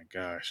 Oh my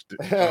gosh,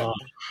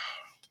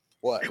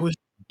 What? It was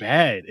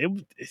bad. I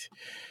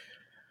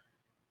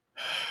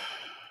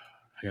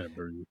gotta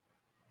burn you.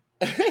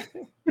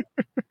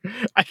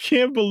 I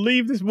can't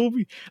believe this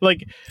movie.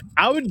 Like,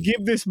 I would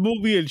give this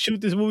movie and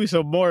shoot this movie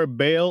some more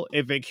bail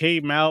if it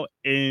came out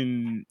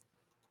in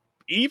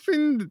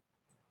even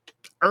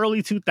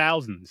early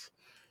 2000s.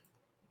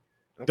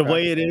 Okay. The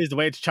way it is, the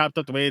way it's chopped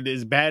up, the way it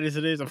is bad as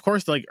it is. Of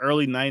course, like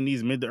early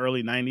 90s, mid to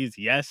early 90s,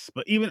 yes.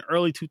 But even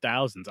early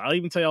 2000s. I'll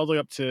even say all the way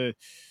up to,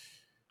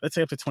 let's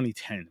say up to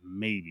 2010,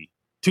 maybe.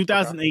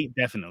 2008,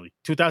 definitely.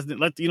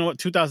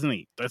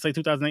 2008. Let's say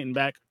 2008 and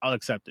back, I'll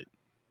accept it.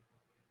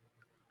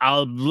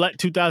 I'll let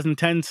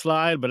 2010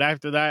 slide, but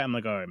after that, I'm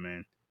like, all right,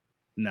 man.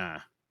 Nah.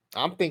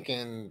 I'm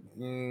thinking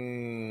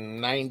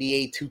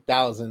 98,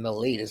 2000, the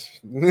latest.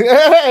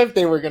 If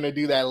they were going to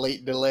do that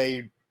late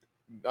delay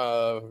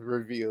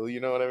reveal, you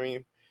know what I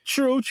mean?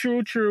 True.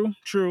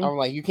 I'm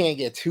like, you can't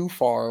get too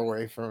far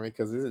away from it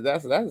because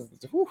that's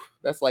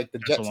like the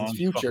Jetsons'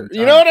 future.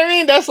 You know what I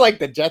mean? That's like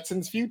the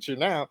Jetsons' future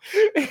now.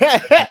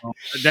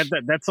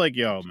 That's like,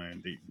 yo,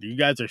 man, you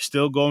guys are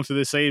still going through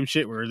the same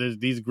shit where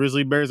these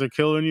grizzly bears are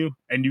killing you,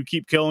 and you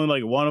keep killing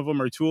like one of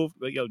them or two of them.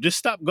 Like, yo, just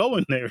stop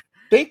going there.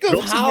 Think of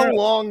how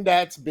long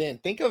that's been.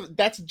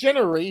 That's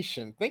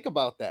generation. Think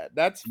about that.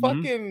 That's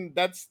fucking.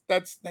 That's.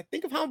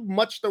 Think of how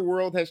much the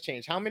world has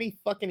changed. How many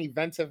fucking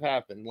events have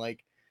happened?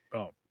 Like,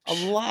 a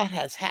lot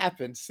has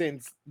happened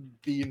since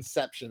the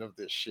inception of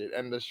this shit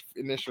and the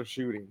initial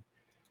shooting.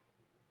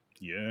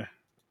 Yeah.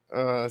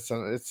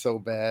 So it's so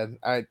bad.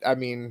 I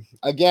mean,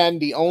 again,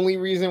 the only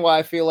reason why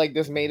I feel like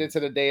this made it to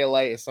the day of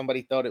light is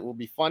somebody thought it would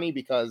be funny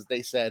because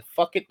they said,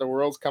 "Fuck it, the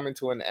world's coming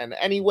to an end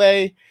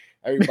anyway.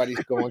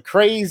 Everybody's going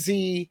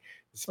crazy.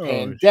 It's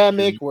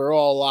pandemic. Shit. We're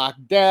all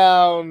locked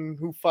down.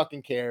 Who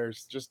fucking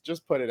cares?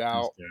 Just put it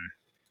out."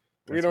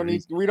 We don't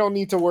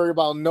need to worry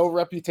about no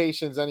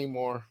reputations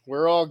anymore.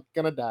 We're all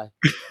gonna die.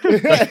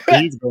 That's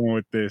where he's going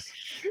with this.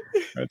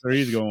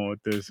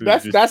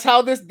 That's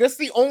how this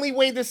the only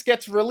way this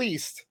gets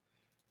released.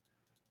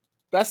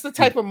 That's the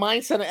type of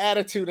mindset and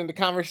attitude and the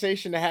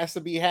conversation that has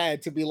to be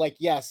had to be like,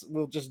 yes,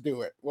 we'll just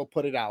do it. We'll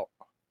put it out.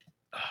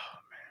 Oh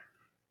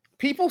man.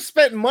 People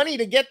spent money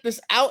to get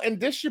this out and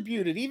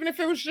distributed, even if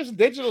it was just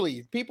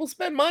digitally. People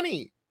spend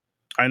money.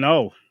 I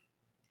know.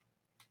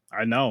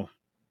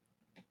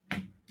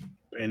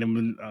 And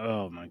then,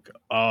 oh my god!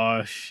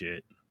 Oh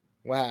shit!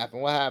 What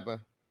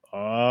happened?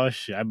 Oh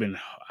shit! I'm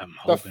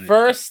hoping the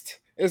first.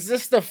 Is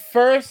this the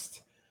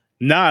first?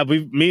 Nah,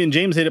 me and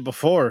James hit it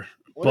before.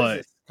 What is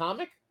this?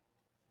 Comic?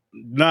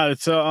 Nah,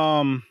 it's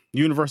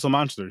Universal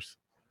Monsters.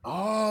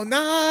 Oh,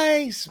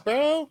 nice,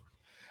 bro!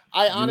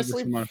 I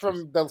honestly,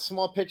 from the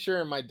small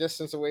picture and my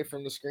distance away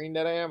from the screen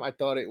that I am, I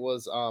thought it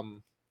was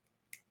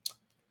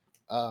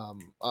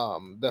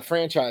the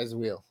franchise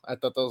wheel. I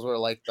thought those were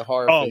like the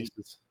horror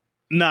faces.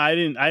 No, I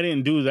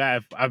didn't do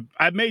that.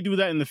 I may do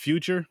that in the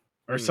future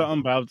or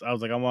something, but I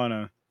was like, I want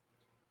to.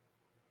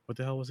 What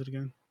the hell was it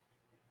again?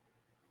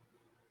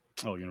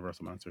 Oh,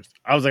 Universal Monsters.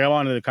 I was like, I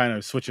wanted to kind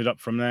of switch it up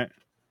from that,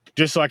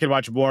 just so I could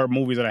watch more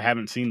movies that I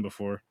haven't seen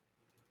before,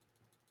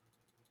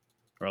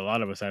 or a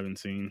lot of us haven't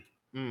seen.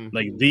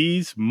 Like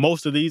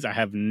most of these I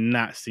have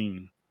not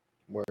seen.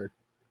 Word.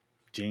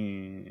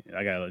 I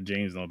gotta let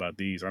James know about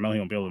these. I know he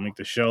won't be able to make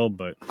the show,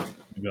 but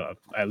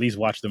at least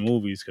watch the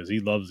movies because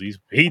he loves these.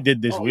 He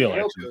did this wheel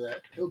actually.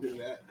 He'll do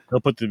that.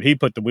 He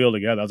put the wheel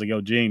together. I was like,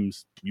 yo,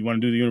 James, you want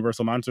to do the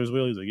Universal Monsters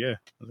wheel? He's like, yeah. I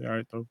was like, all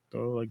right,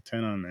 throw like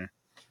 10 on there.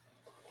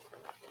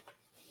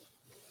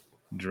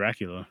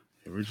 Dracula,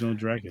 the original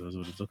Dracula is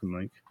what it's looking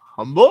like.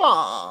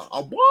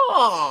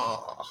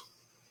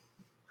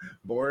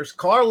 Boris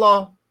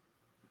Karloff.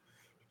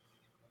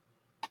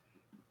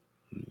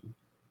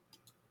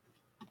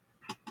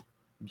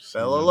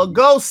 Bela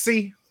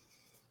Lugosi.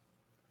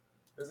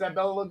 Is that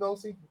Bela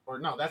Lugosi? Or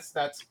no, that's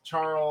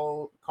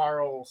Carl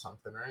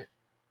something, right?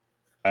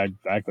 I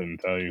couldn't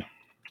tell you.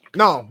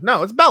 No,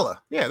 it's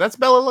Bella. Yeah, that's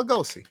Bella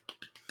Lugosi.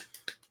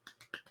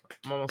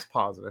 I'm almost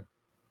positive.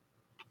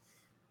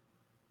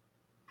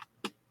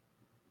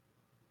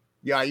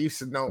 Yeah, I used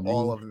to know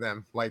all of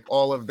them, like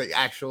all of the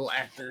actual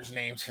actors'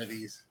 names for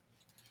these.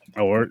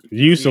 Oh,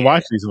 you used to Yeah.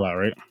 watch these a lot,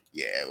 right?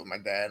 Yeah, with my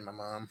dad and my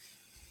mom.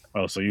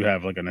 Oh, so you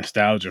have like a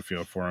nostalgia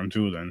feel for them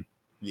too, then.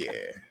 Yeah.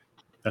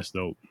 That's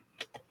dope.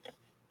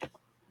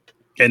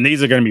 And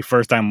these are going to be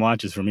first time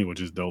watches for me, which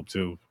is dope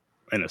too,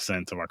 in a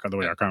sense of the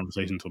way our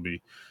conversations will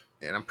be.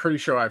 And I'm pretty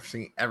sure I've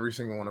seen every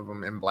single one of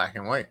them in black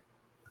and white.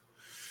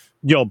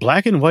 Yo,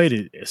 black and white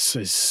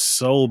is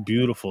so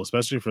beautiful,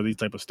 especially for these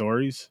type of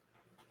stories.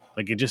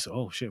 Like it just,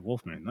 oh shit,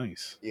 Wolfman,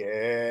 nice.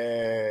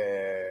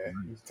 Yeah.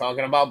 Nice.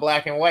 Talking about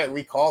black and white,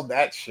 we called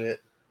that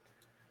shit.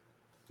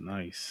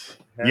 Nice.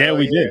 Hell yeah,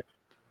 we did.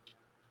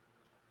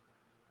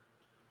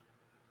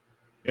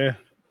 Yeah.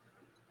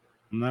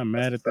 I'm not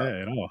mad at that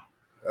at all.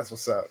 That's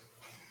what's up.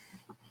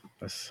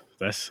 That's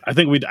I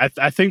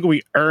think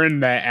we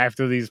earned that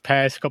after these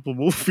past couple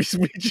movies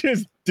we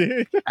just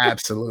did.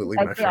 Absolutely,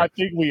 I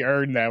think we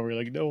earned that. We're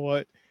like, you know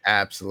what?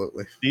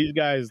 Absolutely. These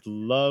guys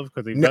love,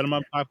 because they've done them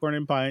on Popcorn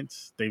and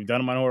Pints. They've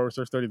done them on Horror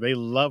Source 30. They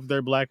love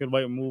their black and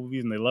white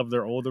movies and they love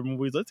their older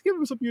movies. Let's give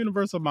them some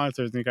Universal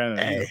monsters and kind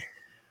of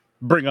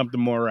bring up the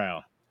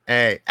morale.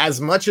 Hey,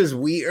 as much as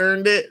we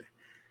earned it,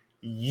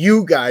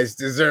 you guys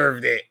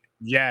deserved it.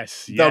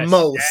 Yes, the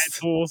most.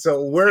 Deadpool,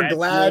 so we're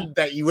glad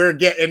that you were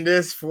getting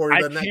this for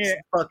the next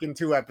fucking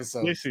 2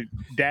 episodes. Listen,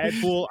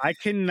 Deadpool, I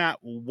cannot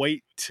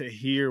wait to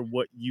hear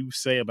what you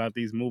say about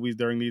these movies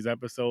during these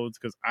episodes,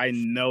 because I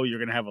know you're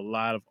gonna have a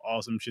lot of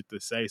awesome shit to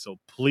say. So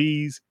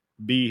please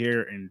be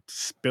here and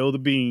spill the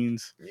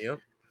beans. Yep.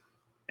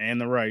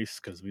 And the rice,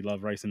 because we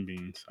love rice and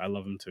beans. I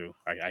love them too.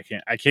 I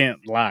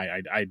can't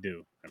lie. I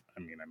do. I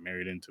mean, I'm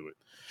married into it.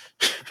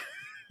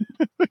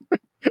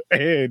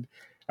 And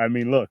I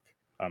mean, look,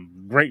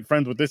 I'm great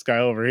friends with this guy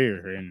over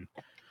here, and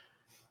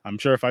I'm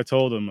sure if I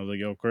told him, I was like,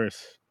 yo,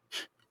 Chris,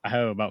 I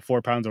have about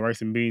 4 pounds of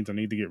rice and beans I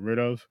need to get rid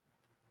of.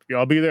 Yo,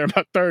 I'll be there in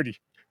about 30.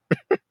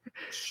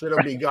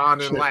 Shit'll be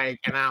gone in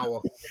like an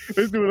hour.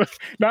 This dude,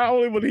 not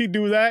only will he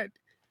do that,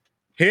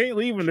 he ain't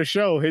leaving the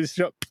show. His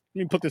show,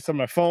 let me put this on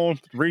my phone,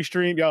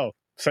 restream. Yo,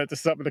 set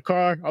this up in the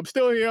car. I'm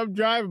still here. I'm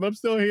driving, but I'm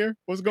still here.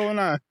 What's going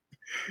on?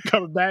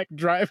 Coming back,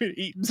 driving,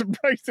 eating some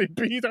rice and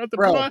beans out the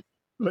block.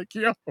 Like,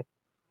 yo.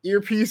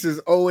 Earpiece is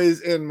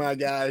always in, my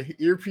guy.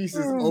 Earpiece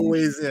is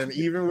always in,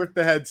 even with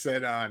the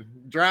headset on.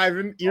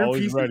 Driving,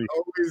 earpiece is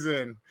always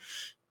in.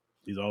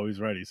 He's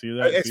always ready. See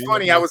that? It's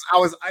funny.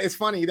 It's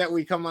funny that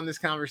we come on this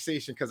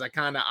conversation because I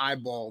kind of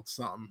eyeballed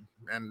something,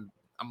 and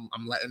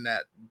I'm letting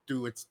that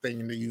do its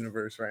thing in the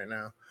universe right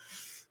now.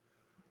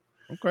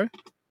 Okay.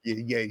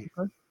 Yay.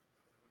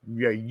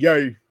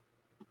 Yay.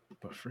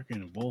 But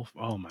freaking Wolf!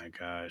 Oh my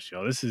gosh,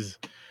 yo, this is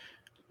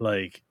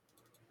like.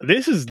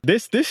 This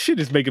shit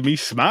is making me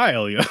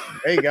smile, yo.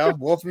 There you go,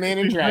 Wolfman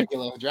and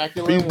Dracula.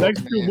 These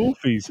next 2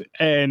 movies,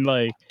 and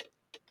like,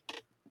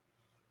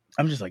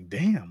 I'm just like,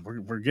 damn,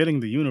 we're getting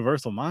the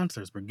Universal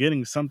monsters. We're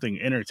getting something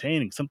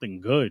entertaining,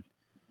 something good,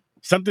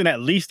 something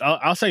at least.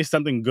 I'll say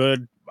something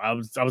good. I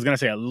was gonna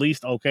say at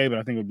least okay, but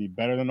I think it would be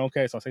better than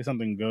okay. So I'll say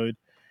something good.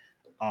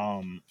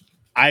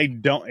 I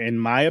don't, in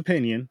my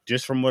opinion,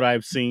 just from what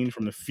I've seen,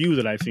 from the few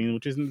that I've seen,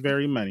 which isn't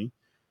very many.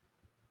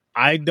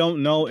 I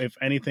don't know if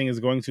anything is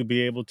going to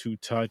be able to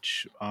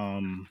touch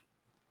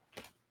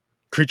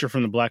Creature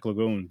from the Black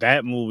Lagoon.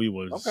 That movie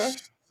was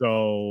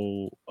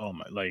so, oh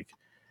my, like,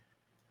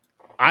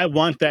 I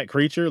want that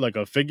creature, like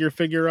a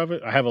figure of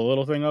it. I have a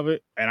little thing of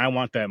it, and I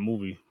want that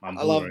movie on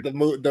Blu-ray.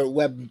 Love the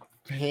web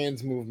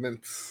hands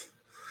movements.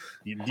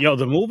 Yo,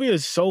 the movie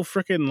is so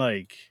freaking,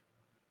 like,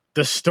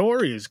 the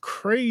story is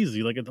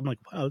crazy. Like, I'm like,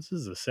 wow, this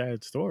is a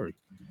sad story.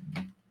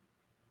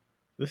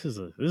 This is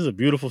a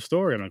beautiful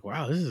story. I'm like,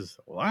 wow,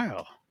 wow.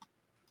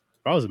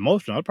 If I was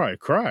emotional, I'd probably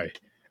cry.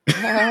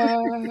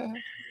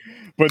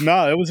 But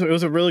no, it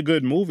was a really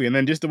good movie. And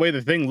then just the way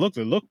the thing looked,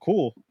 it looked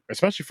cool,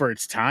 especially for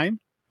its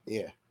time.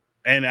 Yeah.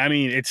 And I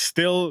mean, it's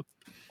still,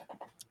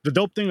 the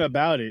dope thing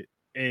about it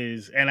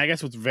is, and I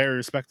guess what's very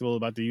respectable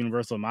about the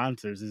Universal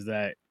monsters is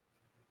that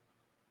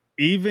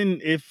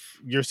even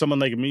if you're someone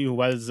like me who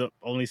has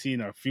only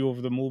seen a few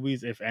of the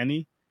movies, if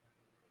any,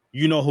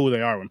 you know who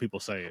they are when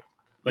people say it.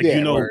 Like,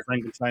 you know who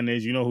Frankenstein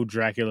is, you know who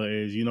Dracula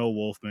is, you know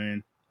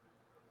Wolfman,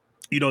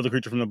 you know the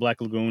Creature from the Black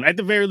Lagoon. At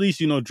the very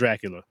least, you know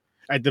Dracula.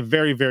 At the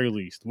very, very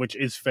least, which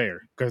is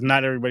fair, because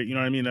not everybody, you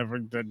know what I mean, ever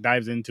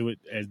dives into it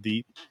as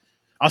deep.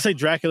 I'll say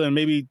Dracula and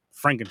maybe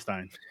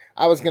Frankenstein.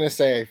 I was going to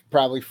say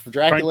probably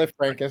Dracula,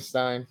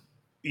 Frankenstein.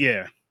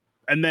 Yeah.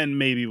 And then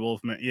maybe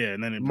Wolfman. Yeah.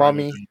 And then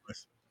Mummy.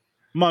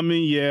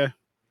 Mummy, yeah.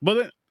 But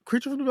then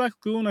Creature from the Black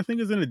Lagoon, I think,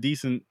 is in a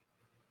decent.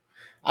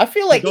 I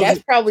feel like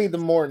that's probably the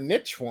more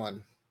niche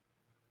one.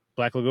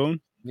 Black Lagoon?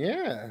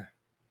 Yeah.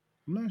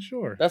 I'm not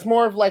sure. That's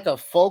more of like a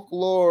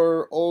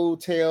folklore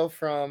old tale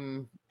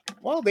from,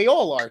 well, they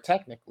all are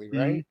technically,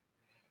 right?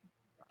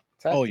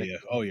 Technically.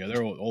 Oh yeah.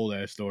 They're old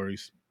ass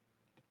stories.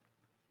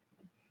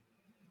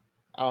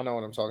 I don't know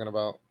what I'm talking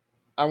about.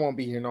 I won't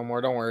be here no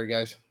more. Don't worry,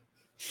 guys.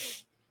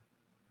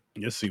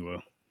 Yes, he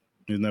will.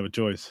 He doesn't have a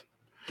choice.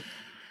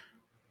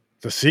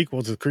 The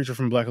sequel to Creature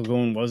from Black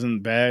Lagoon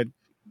wasn't bad.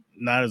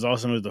 Not as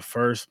awesome as the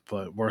first,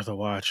 but worth a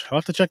watch. I'll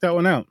have to check that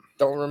one out.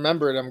 Don't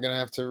remember it. I'm gonna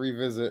have to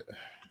revisit.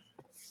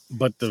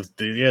 But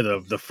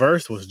the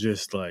first was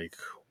just like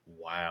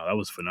wow, that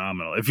was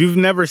phenomenal. If you've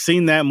never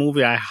seen that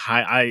movie, I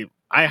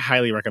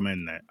highly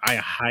recommend that. I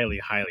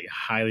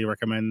highly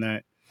recommend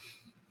that,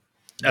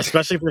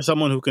 especially for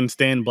someone who can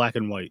stand black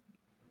and white.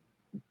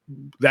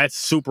 That's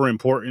super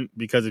important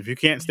because if you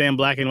can't stand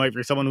black and white,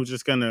 for someone who's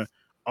just gonna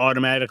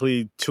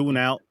automatically tune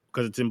out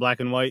because it's in black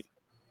and white,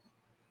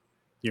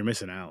 you're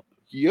missing out.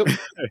 Yep.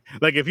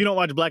 Like if you don't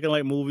watch black and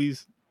white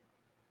movies,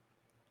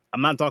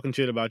 I'm not talking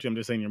shit about you. I'm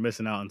just saying you're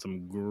missing out on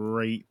some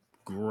great,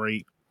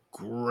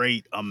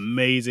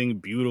 amazing,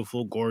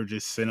 beautiful,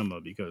 gorgeous cinema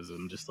because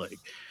I'm just like,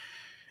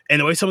 and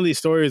the way some of these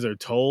stories are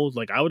told,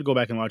 like I would go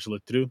back and watch Le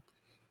Trou.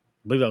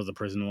 I believe that was the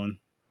prison one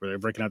where they're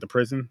breaking out the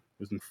prison.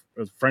 It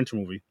was a French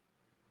movie.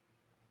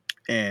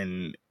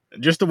 And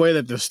just the way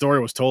that the story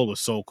was told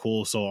was so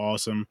cool, so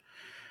awesome.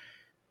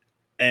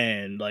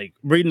 And like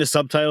reading the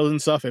subtitles and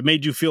stuff, it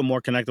made you feel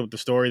more connected with the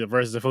story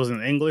versus if it was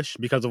in English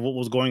because of what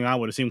was going on,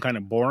 would it seem kind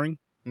of boring.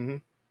 Mm-hmm.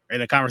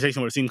 And the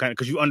conversation would seem kind of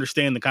because you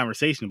understand the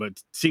conversation, but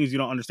seeing as you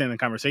don't understand the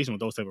conversation with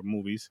those type of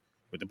movies,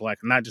 with the black,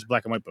 not just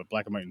black and white, but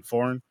black and white and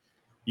foreign,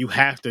 you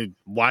have to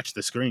watch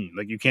the screen.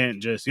 Like you can't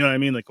just, you know what I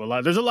mean? Like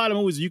there's a lot of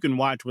movies you can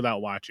watch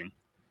without watching.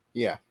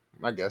 Yeah,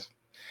 I guess.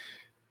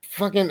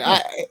 Fucking,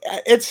 Yeah.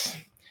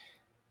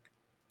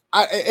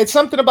 It's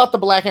something about the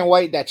black and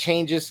white that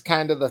changes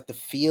kind of the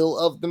feel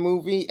of the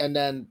movie. And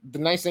then the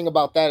nice thing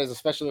about that is,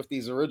 especially with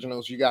these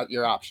originals, you got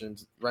your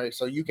options, right?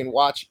 So you can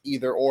watch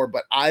either or,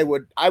 but I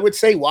would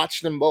say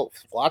watch them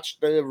both. Watch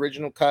the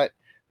original cut,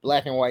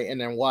 black and white, and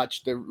then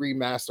watch the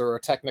remaster or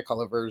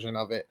Technicolor version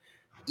of it.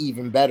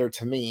 Even better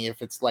to me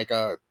if it's like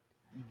a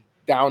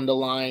down the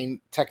line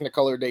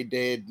Technicolor they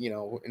did,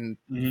 in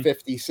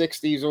 50s,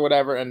 60s or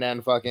whatever, and then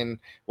fucking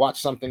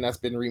watch something that's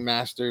been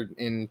remastered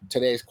in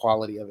today's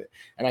quality of it.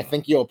 And I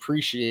think you'll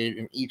appreciate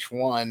in each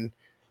one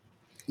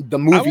the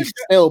movie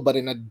still, but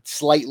in a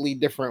slightly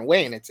different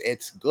way. And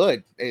it's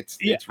good. It's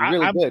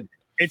really good.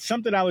 It's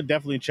something I would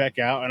definitely check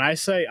out. And I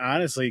say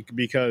honestly,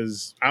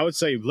 because I would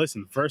say,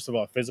 listen, first of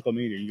all, physical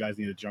media, you guys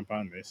need to jump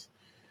on this.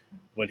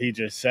 What he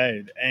just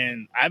said,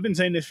 and I've been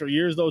saying this for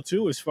years though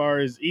too. As far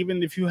as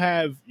even if you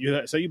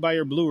say you buy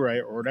your Blu-ray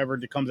or whatever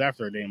that comes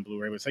after a damn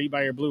Blu-ray, but say you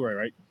buy your Blu-ray,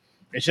 right?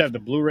 It should have the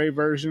Blu-ray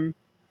version,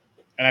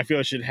 and I feel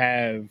it should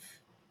have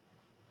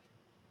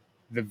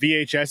the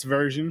VHS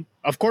version.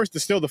 Of course,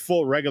 there's still the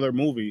full regular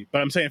movie,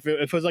 but I'm saying if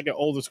it was like an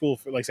older school,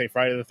 like say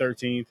Friday the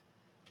 13th,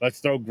 let's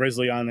throw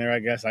Grizzly on there. I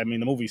guess I mean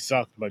the movie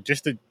sucked, but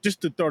just to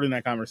throw it in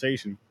that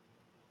conversation,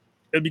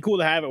 it'd be cool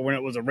to have it when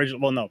it was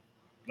original. Well, no,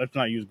 let's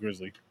not use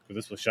Grizzly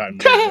because this was shot in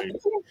weird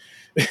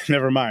ways.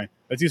 Never mind.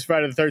 Let's use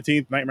Friday the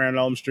 13th, Nightmare on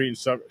Elm Street, and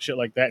stuff, shit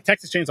like that.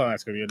 Texas Chainsaw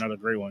Massacre could be another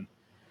great one.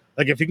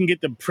 Like if you can get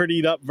the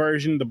prettied up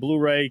version, the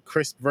Blu-ray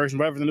crisp version,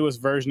 whatever the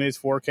newest version is,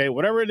 4K,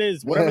 whatever it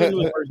is, whatever the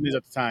newest version is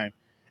at the time,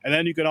 and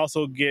then you can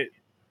also get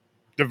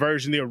the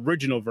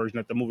original version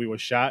that the movie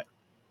was shot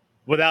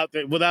without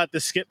the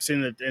skips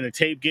and the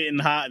tape getting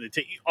hot and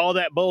all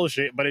that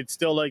bullshit. But it's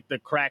still like the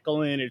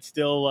crackling. It's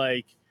still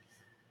like.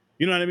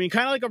 You know what I mean?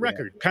 Kind of like a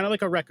record. Kind of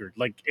like a record.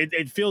 Like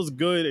it feels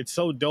good. It's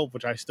so dope,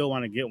 which I still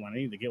want to get one. I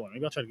need to get one.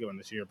 Maybe I'll try to get one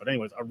this year. But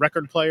anyways, a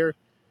record player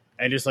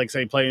and just like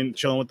say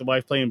chilling with the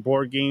wife, playing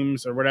board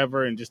games or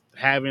whatever, and just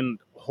having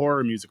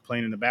horror music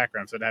playing in the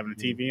background instead of having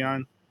the TV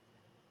on.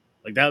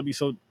 Like that would be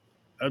so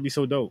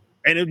dope.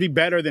 And it'd be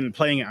better than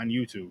playing it on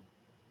YouTube.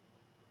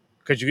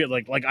 Because you get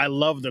like I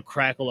love the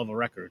crackle of a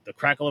record. The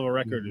crackle of a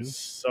record is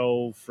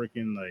so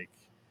freaking like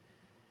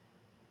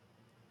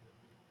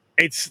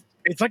it's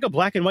like a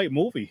black and white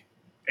movie.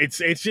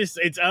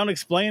 It's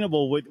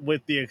unexplainable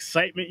with the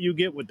excitement you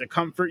get, with the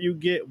comfort you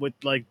get, with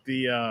like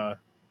the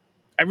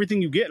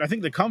everything you get. I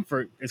think the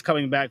comfort is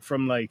coming back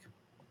from like,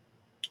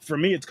 for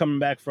me, it's coming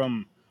back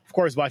from, of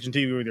course, watching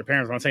TV with your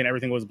parents. I'm not saying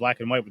everything was black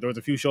and white, but there was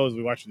a few shows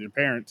we watched with your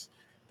parents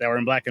that were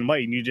in black and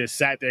white, and you just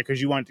sat there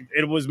because you wanted.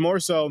 It was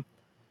more so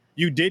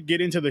you did get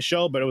into the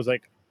show, but it was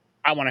like,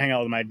 I want to hang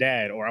out with my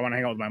dad, or I want to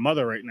hang out with my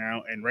mother right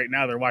now. And right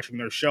now they're watching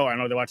their show. I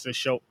know they watch this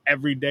show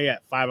every day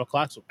at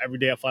 5:00. So every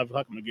day at 5:00,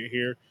 I'm gonna get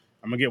here.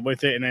 I'm gonna get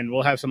with it, and then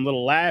we'll have some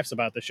little laughs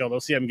about the show. They'll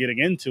see I'm getting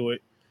into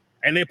it,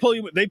 and they pull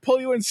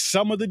you in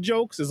some of the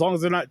jokes as long as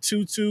they're not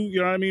too, you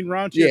know what I mean,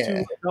 raunchy or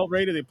too adult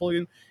rated. They pull you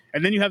in,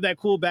 and then you have that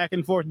cool back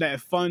and forth,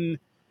 that fun,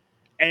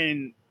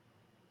 and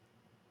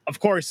of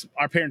course,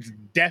 our parents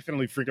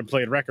definitely freaking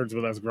played records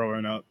with us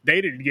growing up.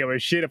 They didn't give a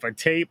shit if a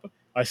tape,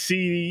 a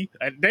CD,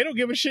 they don't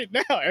give a shit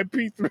now.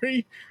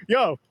 MP3,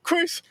 yo,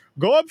 Chris,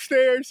 go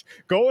upstairs,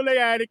 go in the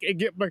attic, and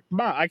get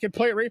my. I can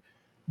play it right.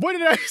 What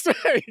did I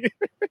say?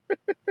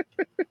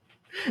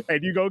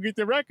 And you go get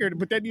the record,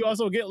 but then you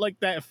also get like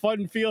that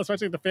fun feel,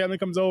 especially if the family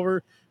comes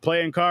over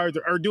playing cards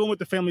or doing what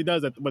the family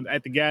does at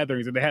the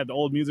gatherings, and they have the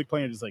old music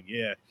playing. Just like,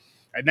 yeah,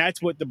 and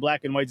that's what the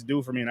black and whites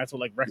do for me, and that's what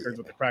like records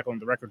with the crackle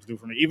and the records do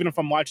for me. Even if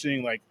I'm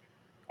watching like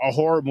a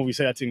horror movie,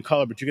 say that's in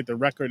color, but you get the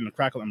record and the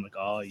crackle, I'm like,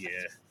 oh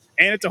yeah,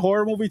 and it's a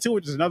horror movie too,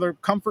 which is another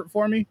comfort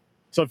for me.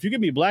 So if you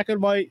give me black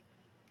and white,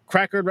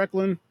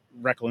 Crackerlin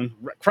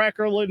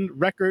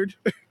record,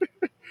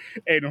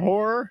 and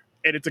horror,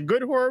 and it's a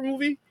good horror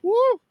movie, woo,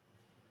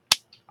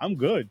 I'm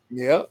good.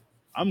 Yep.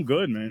 I'm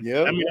good, man. I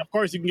Yep. mean, of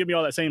course, you can give me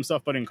all that same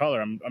stuff, but in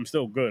color, I'm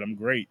still good. I'm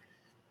great.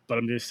 But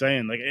I'm just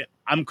saying, like,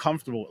 I'm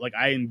comfortable. Like,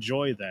 I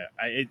enjoy that.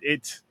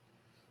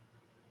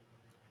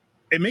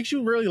 It makes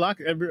you really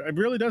it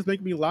really does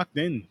make me locked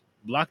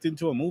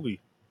into a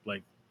movie.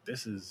 Like,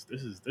 this is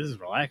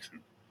relaxing.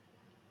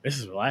 This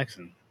is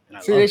relaxing, and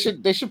I See,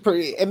 love they should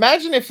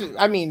imagine if,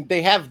 I mean,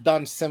 they have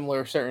done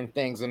similar certain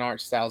things in art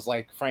styles,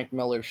 like Frank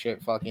Miller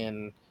shit,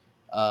 fucking,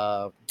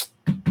 uh,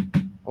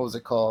 what was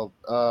it called?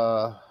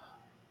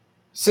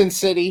 Sin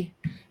City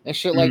and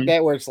shit it. like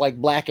that, where it's like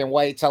black and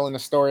white telling a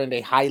story and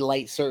they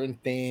highlight certain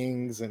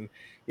things, and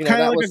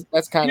Kind of like a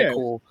that's kind of yeah.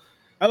 cool.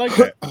 I like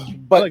that. I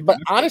like But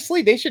that.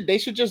 honestly, they should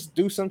just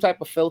do some type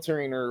of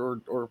filtering,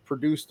 or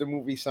produce the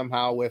movie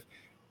somehow with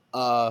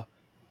uh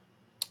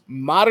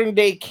modern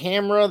day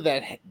camera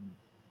that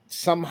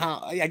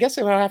somehow, I guess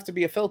it would have to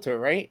be a filter,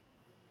 right?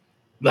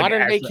 Like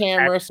Modern day actual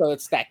camera, so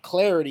it's that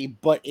clarity,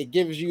 but it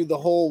gives you the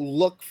whole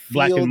look,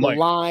 black feel, and the white.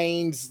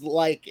 lines,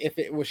 like if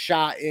it was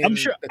shot I'm in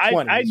sure the I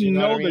 20s. You know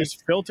what I know mean?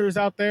 there's filters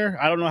out there.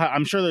 I don't know how.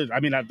 I'm sure there's. I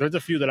mean, there's a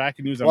few that I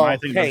can use on my Well,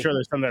 things. I'm hey, sure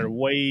there's some that are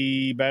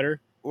way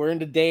better. we're in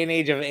the day and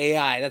age of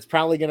AI. That's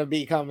probably going to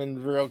be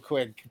coming real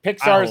quick. I hope.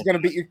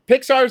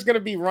 Pixar is going to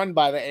be run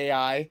by the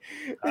AI.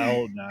 I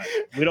hope not.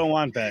 We don't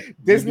want that. We do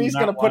Disney's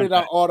going not to put want it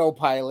on that.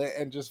 autopilot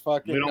and just We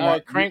fucking, don't all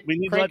want. right, We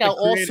need to crank let the out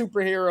all creator.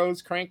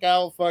 superheroes, crank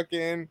out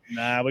fucking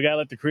Nah, we gotta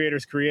let the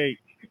creators create.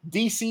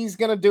 DC's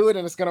going to do it,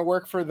 and it's going to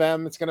work for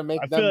them. It's going to I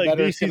make feel them like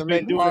better. It's going DC's to been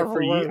make doing it for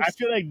Marvel years. I worse.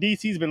 feel like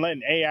DC's been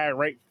letting AI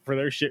write for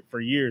their shit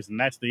for years, and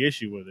that's the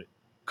issue with it.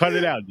 Cut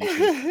it out,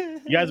 DC.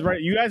 You guys right?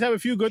 You guys have a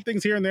few good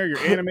things here and there. Your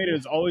animated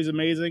is always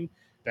amazing.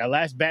 That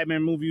last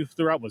Batman movie you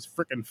threw out was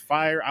freaking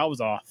fire. I was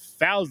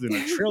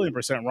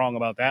 1,000,000,000,000% wrong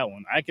about that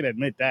one. I can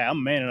admit that.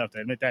 I'm man enough to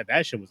admit that.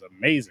 That shit was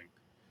amazing.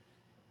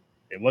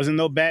 It wasn't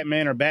no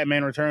Batman or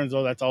Batman Returns,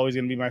 though. That's always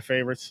going to be my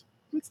favorites.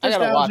 It's I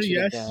gotta nostalgia, watch it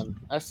yes. again.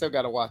 I still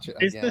gotta watch it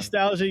It's again.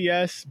 nostalgia,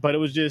 yes. But it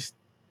was just,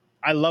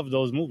 I love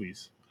those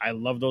movies. I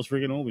love those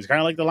freaking movies. Kind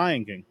of like The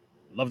Lion King.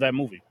 Love that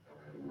movie.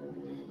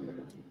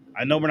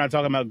 I know we're not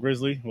talking about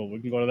Grizzly. Well, we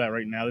can go to that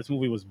right now. This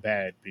movie was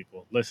bad,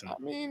 people. Listen, I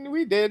mean,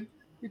 we did.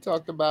 We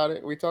talked about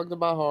it. We talked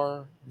about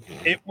horror.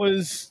 it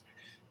was.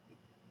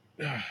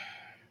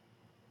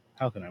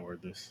 How can I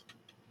word this?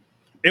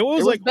 It It was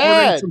was like ordering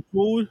bad. some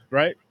food,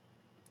 right?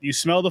 You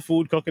smell the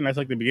food cooking. That's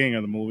like the beginning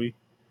of the movie.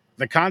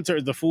 The concert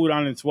is the food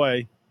on its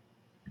way.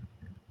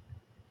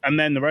 And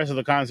then the rest of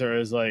the concert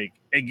is like,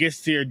 it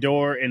gets to your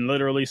door and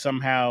literally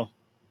somehow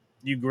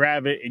you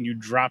grab it and you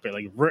drop it.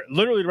 Like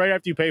literally right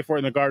after you pay for it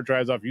and the guard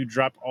drives off, you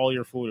drop all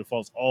your food. It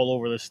falls all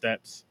over the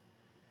steps.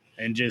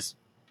 And just,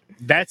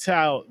 that's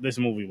how this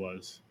movie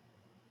was.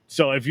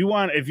 So if you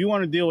want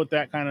to deal with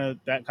that kind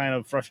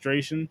of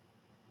frustration,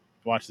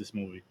 watch this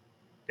movie.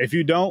 If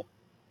you don't,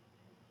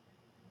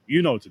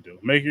 you know what to do.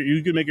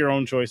 You can make your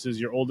own choices.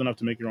 You're old enough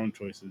to make your own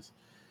choices.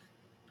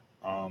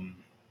 Um,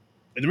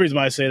 and the reason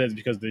why I say that is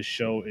because this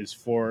show is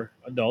for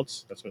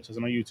adults. That's what it says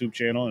on my YouTube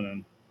channel and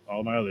then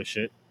all my other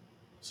shit.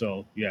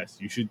 So yes,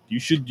 you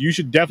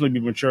should definitely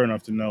be mature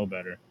enough to know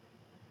better.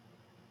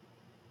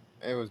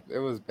 It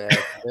was bad.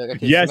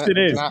 Okay, Yes, it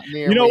it's is. not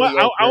near You know what?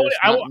 mediocre. It's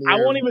not I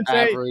near won't even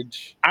say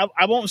average.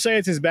 I won't say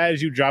it's as bad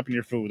as you dropping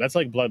your food. That's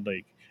like Blood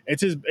Lake.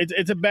 It's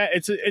a bad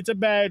It's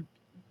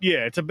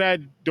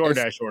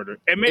DoorDash order.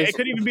 It it's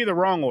could even be the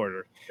wrong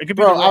order. It could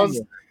be the bro. wrong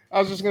one. I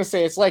was just gonna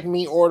say it's like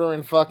me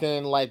ordering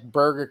fucking like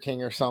Burger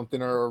King or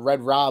something, or Red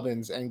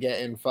Robin's, and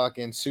getting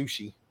fucking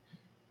sushi.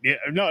 Yeah,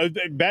 no,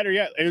 better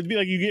yet, it would be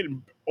like you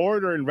getting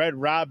ordering Red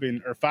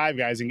Robin or Five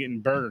Guys and getting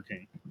Burger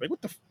King. Like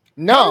what the? How does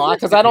No, this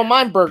because get I here? don't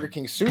mind Burger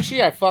King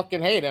sushi. I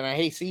fucking hate, and I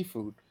hate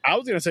seafood. I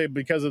was gonna say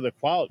because of the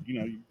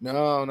quality. No,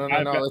 no, no,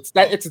 I've got. no. Oh,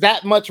 It's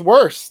that much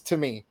worse to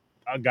me.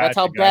 I That's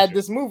how gotcha, bad gotcha.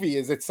 this movie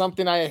is. It's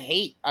something I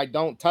hate. I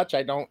don't touch.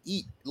 I don't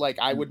eat. Like,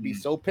 I would be Mhm.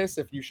 so pissed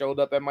if you showed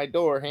up at my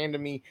door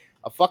handing me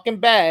a fucking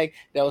bag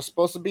that was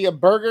supposed to be a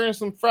burger and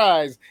some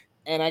fries,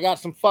 and I got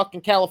some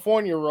fucking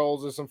California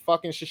rolls or some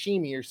fucking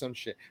sashimi or some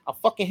shit. I'll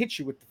fucking hit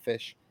you with the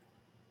fish.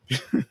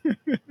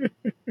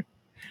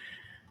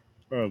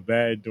 Oh,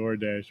 bad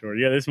DoorDash order.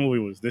 Yeah, this movie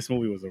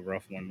was a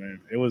rough one, man.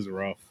 It was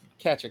rough.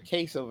 Catch a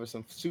case over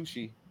some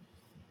sushi.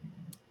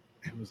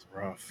 It was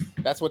rough.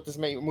 That's what this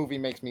movie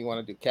makes me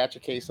want to do. Catch a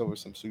case over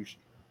some sushi.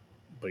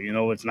 But you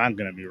know what's not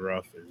gonna be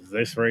rough is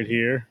this right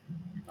here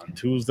on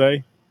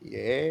Tuesday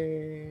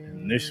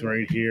and this Yeah.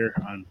 right here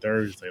on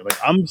Thursday. Like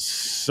I'm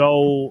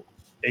so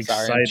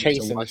Sorry, I'm excited to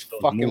chasing this watch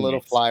those fucking little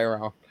movies. fly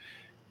around.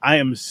 I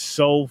am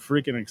so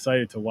freaking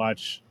excited to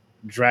watch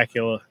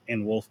Dracula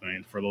and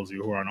Wolfman. For those of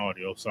you who are on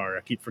audio, sorry,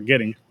 I keep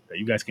forgetting that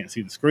you guys can't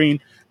see the screen.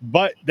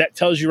 But that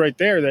tells you right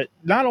there that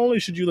not only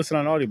should you listen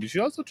on audio, but you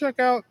should also check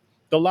out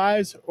the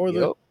lives or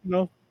the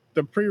Yep.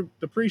 the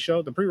pre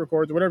show, the pre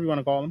records, whatever you want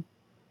to call them,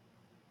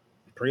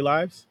 pre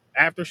lives,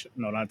 after show.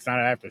 No, it's not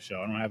an after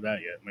show. I don't have that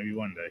yet. Maybe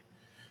one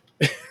day.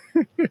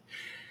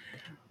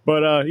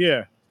 But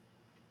yeah.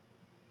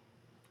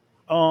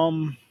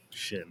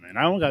 Shit, man.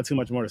 I don't got too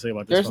much more to say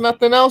about this. There's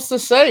nothing else to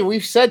say.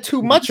 We've said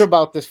too much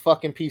about this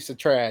fucking piece of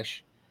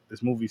trash.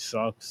 This movie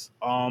sucks.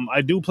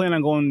 I do plan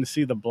on going to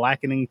see The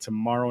Blackening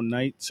tomorrow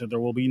night, so there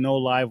will be no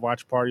live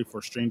watch party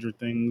for Stranger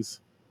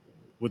Things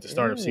with the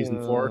start of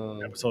season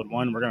 4, episode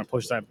 1. We're gonna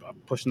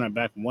pushing that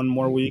back one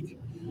more week.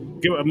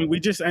 We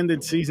just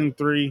ended season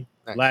 3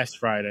 last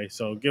Friday,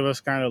 so give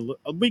us kind of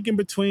a week in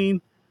between.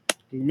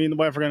 Me and the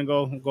wife are gonna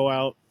go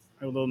out,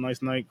 have a little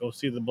nice night, go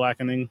see The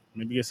Blackening,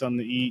 maybe get something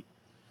to eat,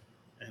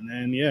 and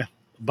then yeah.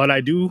 But I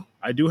do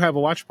have a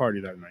watch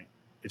party that night.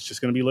 It's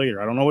just gonna be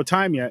later. I don't know what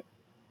time yet,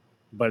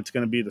 but it's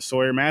gonna be the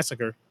Sawyer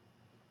Massacre,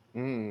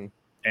 and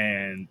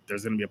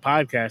there's gonna be a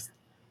podcast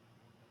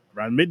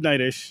around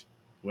midnight-ish,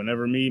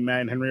 whenever me,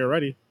 Matt, and Henry are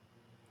ready,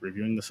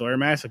 reviewing the Sawyer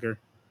Massacre,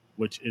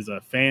 which is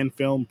a fan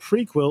film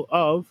prequel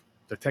of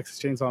the Texas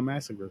Chainsaw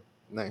Massacre.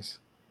 Nice.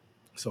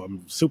 So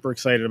I'm super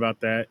excited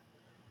about that.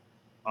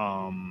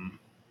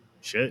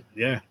 Shit,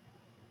 yeah.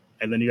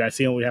 And then you guys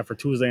see what we have for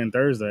Tuesday and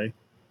Thursday.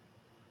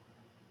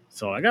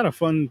 So I got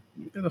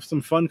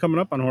some fun coming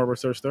up on Horror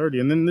Search 30.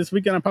 And then this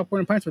weekend on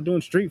Popcorn and Pints, we're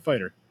doing Street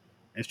Fighter.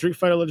 And Street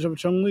Fighter Legend of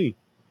Chun-Li.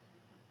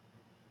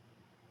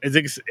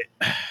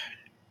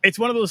 It's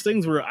one of those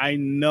things where I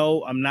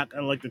know I'm not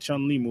going to like the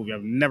Chun-Li movie.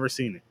 I've never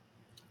seen it.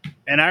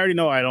 And I already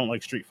know I don't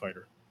like Street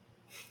Fighter.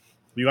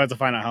 You have to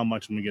find out how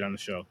much when we get on the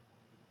show.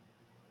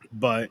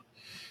 But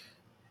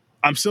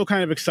I'm still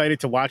kind of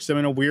excited to watch them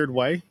in a weird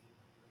way.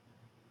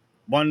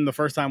 One, the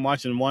first time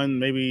watching, one,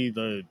 maybe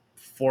the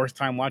fourth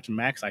time watching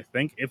max, I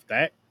think, if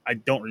that. I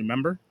don't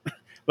remember.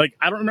 Like,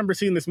 I don't remember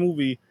seeing this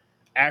movie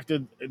after...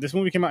 This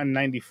movie came out in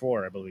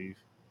 94, I believe.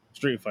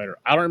 Street Fighter.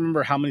 I don't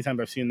remember how many times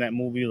I've seen that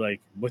movie,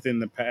 like, within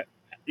the past...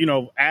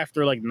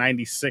 after, like,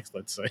 96,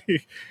 let's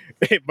say.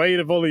 It might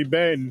have only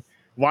been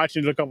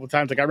watching it a couple of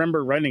times. Like, I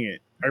remember renting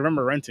it.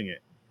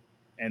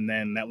 And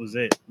then that was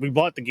it. We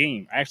bought the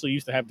game. I actually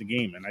used to have the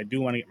game, and I do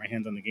want to get my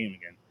hands on the game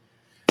again.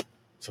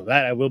 So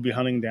that I will be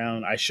hunting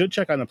down. I should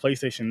check on the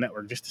PlayStation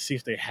Network just to see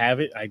if they have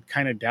it. I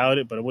kind of doubt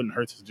it, but it wouldn't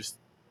hurt to just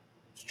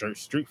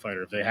Street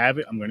Fighter. If they have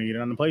it, I'm going to get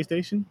it on the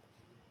PlayStation.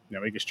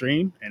 Now we can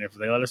stream, and if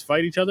they let us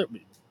fight each other,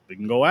 we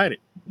can go at it.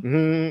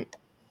 Mm-hmm.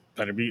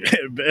 But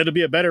it'll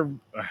be a better.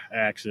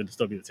 Actually, it'll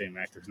still be the same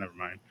actors. Never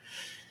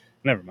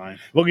mind.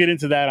 We'll get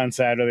into that on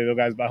Saturday, though,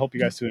 guys. But I hope you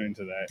guys tune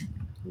into that.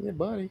 Yeah,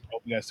 buddy.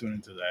 Hope you guys tune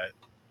into that.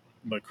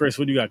 But Chris,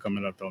 what do you got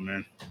coming up, though,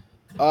 man?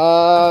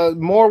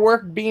 More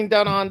work being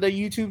done on the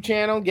YouTube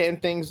channel, getting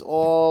things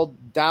all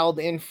dialed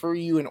in for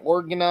you and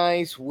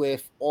organized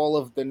with all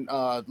of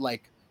the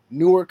like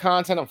newer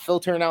content. I'm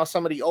filtering out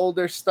some of the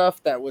older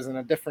stuff that was in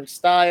a different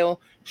style.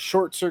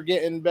 Shorts are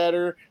getting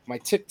better. My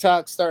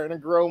TikTok's starting to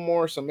grow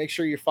more, so make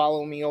sure you're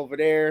following me over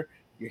there.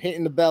 You're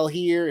hitting the bell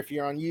here. If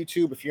you're on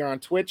YouTube, if you're on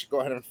Twitch,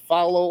 go ahead and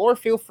follow or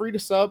feel free to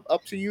sub.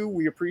 Up to you.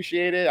 We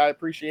appreciate it. I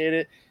appreciate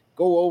it.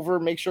 Go over,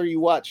 make sure you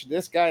watch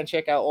this guy and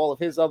check out all of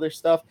his other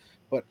stuff.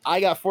 But I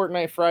got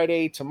Fortnite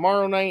Friday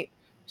tomorrow night,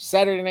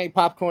 Saturday night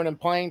Popcorn and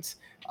Pints.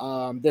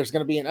 There's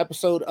going to be an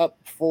episode up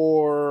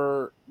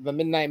for the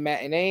Midnight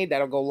Matinee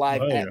that'll go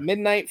live at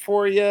midnight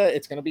for you.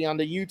 It's going to be on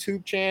the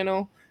YouTube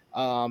channel.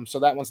 So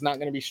that one's not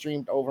going to be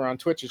streamed over on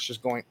Twitch. It's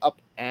just going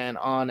up and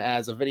on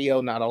as a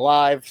video, not a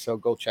live. So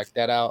go check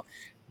that out.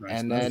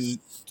 Then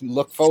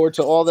look forward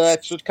to all the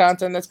extra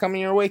content that's coming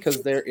your way,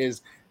 because there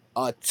is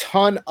a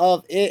ton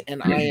of it,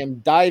 and I am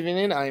diving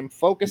in. I am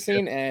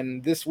focusing,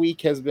 and this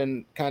week has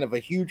been kind of a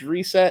huge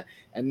reset,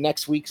 and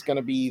next week's going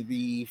to be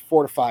the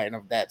fortifying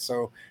of that.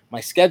 So my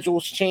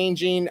schedule's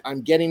changing.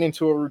 I'm getting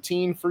into a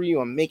routine for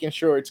you. I'm making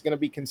sure it's going to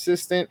be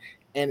consistent,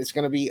 and it's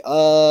going to be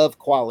of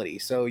quality.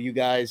 So you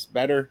guys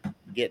better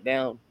get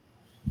down.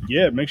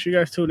 Yeah, make sure you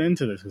guys tune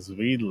into this, because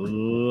we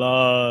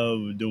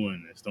love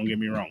doing this. Don't get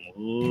me wrong,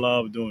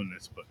 love doing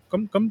this. But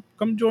come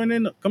join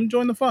in. Come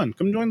join the fun.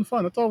 Come join the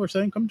fun. That's all we're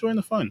saying. Come join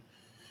the fun.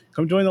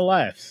 Come join the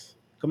laughs.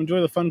 Come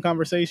enjoy the fun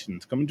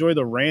conversations. Come enjoy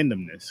the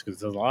randomness, because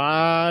there's a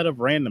lot of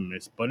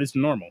randomness, but it's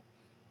normal.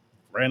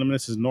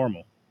 Randomness is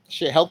normal.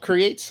 Shit, help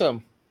create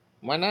some.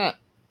 Why not?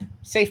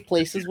 Safe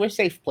places. We're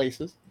safe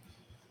places.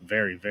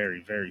 Very,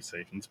 very, very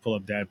safe. Let's pull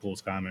up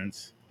Dadpool's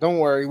comments. Don't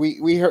worry. We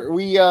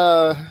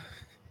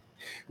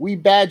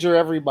badger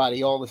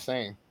everybody all the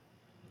same.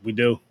 We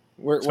do.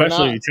 Especially we're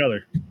not, each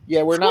other.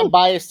 Yeah, we're not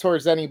biased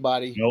towards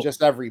anybody,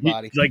 just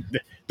everybody. Like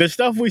the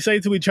stuff we say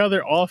to each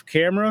other off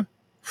camera.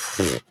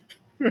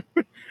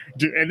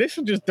 And this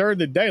is just during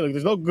the day. Like,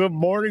 there's no good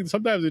morning.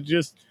 Sometimes we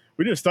just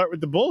start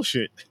with the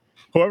bullshit.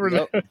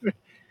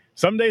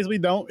 Some days we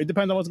don't. It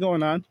depends on what's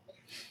going on.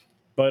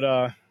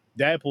 But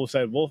Dadpool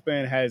said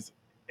Wolfman has,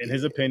 in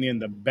his opinion,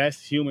 the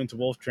best human to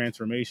wolf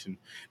transformation.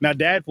 Now,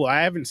 Dadpool,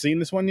 I haven't seen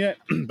this one yet,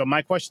 but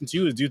my question to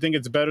you is, do you think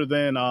it's better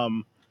than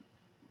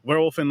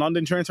Werewolf in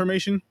London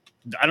transformation?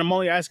 And I'm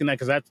only asking that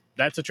because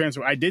that's a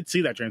transfer. I did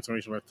see that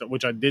transformation,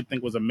 which I did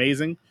think was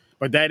amazing,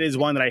 but that is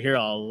one that I hear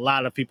a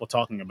lot of people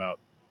talking about.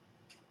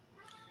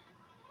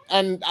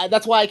 And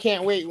that's why I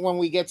can't wait when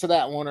we get to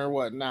that one or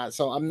whatnot.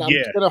 So I'm not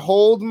going to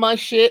hold my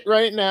shit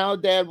right now,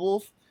 Dad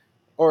Wolf.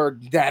 or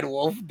Dad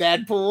Wolf,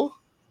 Dadpool.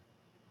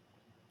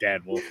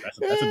 Dad Wolf.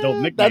 That's a dope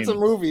nickname. That's a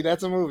movie.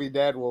 That's a movie,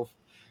 Dad Wolf.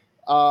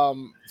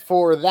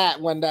 For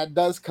that when that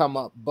does come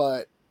up,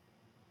 but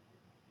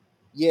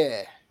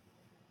yeah.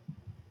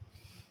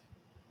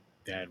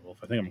 Dad Wolf.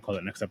 I think I'm gonna call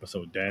it next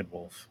episode Dad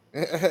Wolf.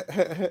 Wait,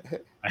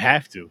 I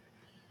have to.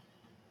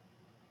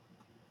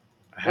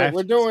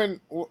 we're doing.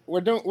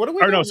 What are we Or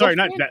doing? no, sorry,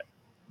 Wolfman? not that.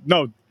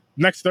 No,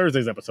 next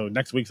Thursday's episode,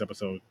 next week's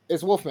episode.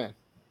 It's Wolfman.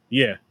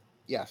 Yeah.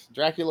 Yes,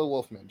 Dracula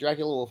Wolfman.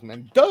 Dracula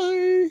Wolfman.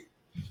 Die.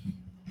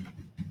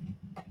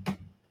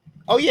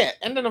 Oh yeah,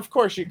 and then of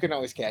course you can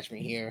always catch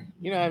me here.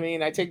 You know what I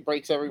mean? I take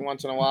breaks every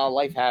once in a while.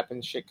 Life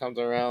happens, shit comes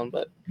around,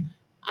 but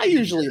I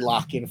usually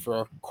lock in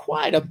for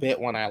quite a bit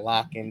when I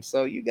lock in.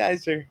 So you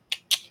guys are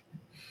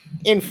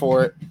in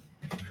for it.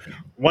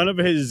 One of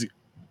his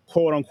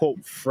quote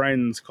unquote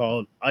friends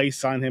called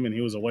ice on him and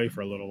he was away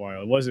for a little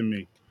while. It wasn't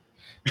me.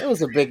 It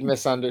was a big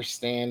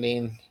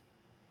misunderstanding.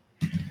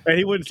 And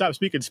he wouldn't stop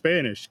speaking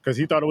Spanish because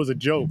he thought it was a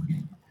joke.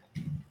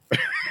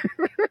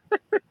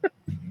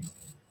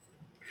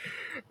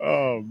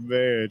 Oh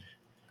man.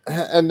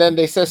 And then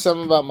they said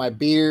something about my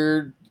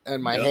beard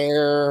and my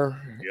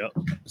hair. Yep.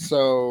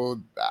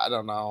 So I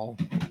don't know.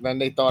 Then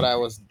they thought I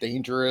was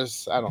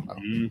dangerous. I don't know.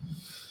 Mm.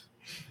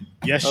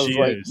 Yes, she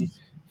is.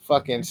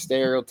 Fucking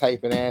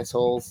stereotyping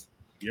assholes.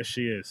 Yes,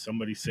 she is.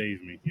 Somebody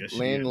save me. Yes,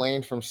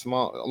 Lane from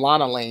Small.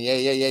 Lana Lane.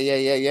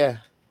 Yeah.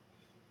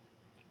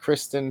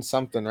 Kristen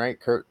something, right?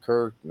 Kirk.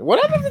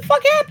 Whatever the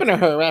fuck happened to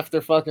her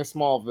after fucking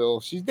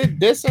Smallville? She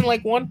did this and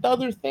like one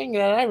other thing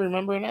that I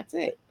remember, and that's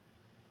it.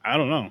 I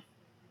don't know.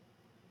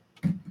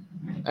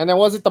 And then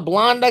was it the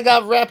blonde that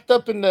got wrapped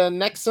up in the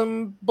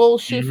Nexum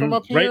bullshit from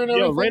up here? Right, and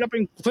everything? right up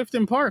in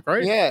Clifton Park,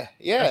 right?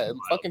 Yeah,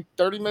 fucking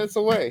 30 minutes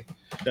away.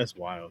 That's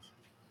wild.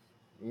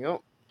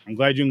 Yep. I'm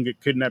glad you can get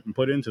kidnapped and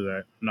put into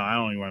that. No, I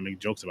don't even want to make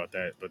jokes about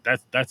that, but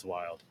that's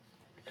wild.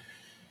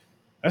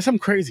 That's some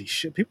crazy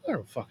shit. People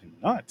are fucking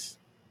nuts.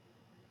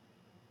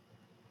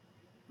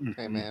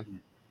 Hey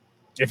man,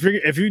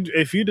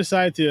 if you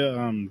decide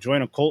to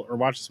join a cult or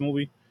watch this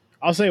movie,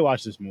 I'll say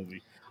watch this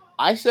movie.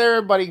 I say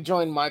everybody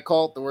join my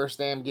cult, the worst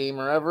damn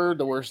gamer ever,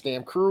 the worst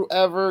damn crew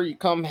ever. You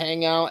come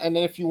hang out, and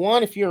then if you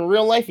want, if you're in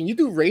real life and you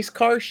do race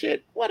car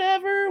shit,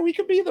 whatever, we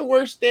could be the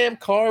worst damn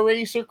car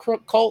racer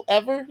cult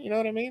ever. You know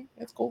what I mean?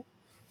 That's cool.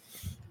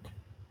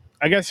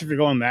 I guess if you're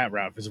going that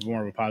route, if it's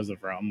more of a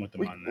positive route, I'm with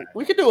them on that.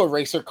 We could do a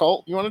racer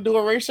cult. You want to do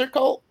a racer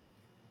cult?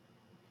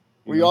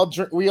 We all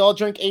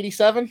drink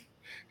 87.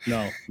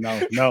 No.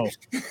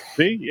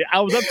 See,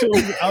 I was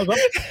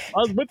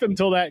with them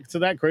till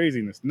that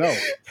craziness. No.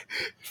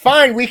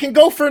 Fine, we can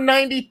go for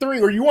 93,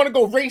 or you want to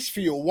go race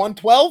fuel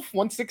 112,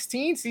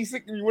 116,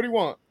 C6. What do you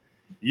want?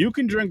 You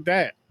can drink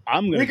that.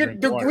 I'm gonna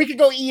drink water. We could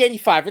go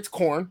E85. It's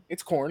corn.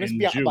 It's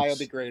And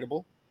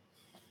biodegradable.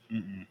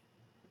 Mm-mm.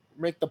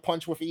 Make the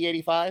punch with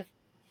E85.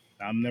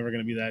 I'm never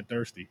gonna be that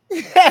thirsty.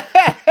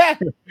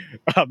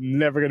 I'm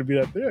never gonna be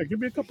that. Yeah, give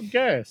me a cup of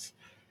gas.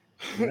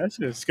 That's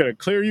just gonna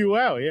clear you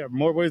out. Yeah,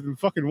 more ways than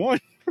fucking one.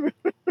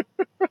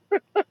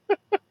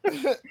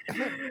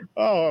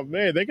 Oh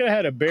man, they could have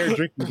had a bear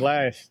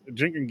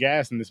drinking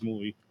gas in this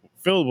movie,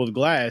 filled with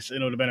glass,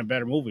 and it would have been a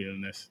better movie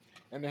than this.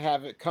 And to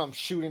have it come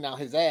shooting out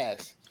his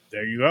ass.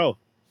 There you go.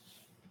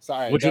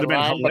 Sorry, which would have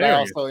been hilarious. But I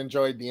also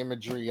enjoyed the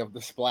imagery of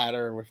the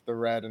splatter with the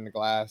red and the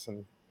glass,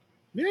 and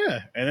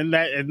yeah, and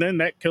then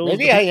that kills.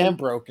 Maybe I am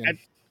broken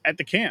at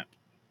the camp.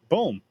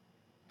 Boom.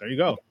 There you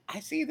go.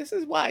 I see. This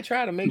is why I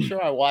try to make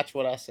sure I watch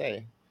what I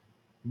say.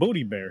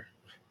 Booty bear.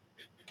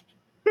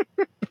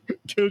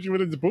 Kills you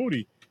with its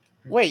booty.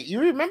 Wait,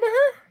 you remember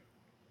her?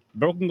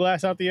 Broken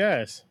glass out the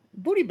ass.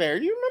 Booty bear.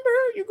 You remember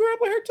her? You grew up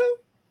with her too?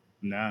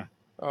 Nah.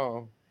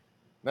 Oh,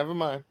 never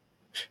mind.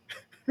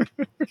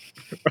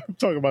 I'm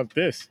talking about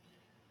this.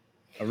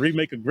 A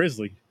remake of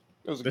Grizzly.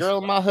 There was a girl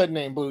in my hood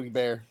named Booty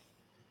Bear.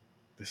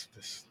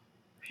 This.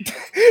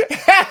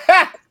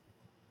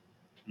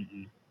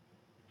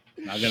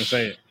 Not gonna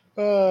say it.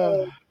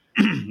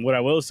 What I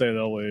will say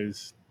though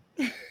is,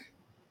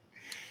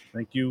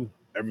 thank you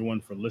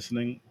everyone for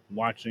listening,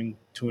 watching,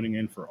 tuning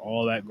in for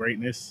all that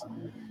greatness.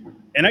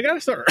 And I gotta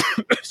start.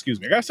 Excuse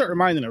me. I gotta start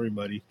reminding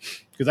everybody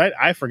because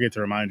I forget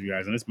to remind you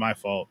guys, and it's my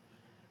fault.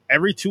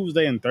 Every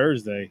Tuesday and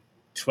Thursday,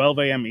 12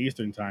 a.m.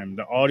 Eastern time,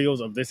 the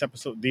audios of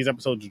these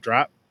episodes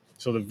drop.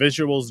 So the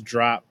visuals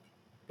drop.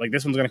 Like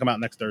this one's gonna come out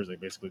next Thursday,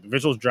 basically. The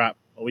visuals drop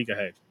a week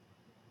ahead.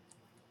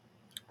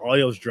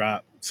 Audios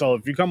drop. So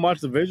if you come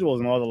watch the visuals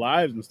and all the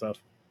lives and stuff,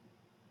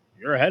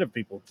 you're ahead of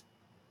people.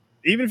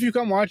 Even if you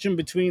come watch them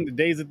between the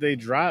days that they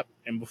drop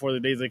and before the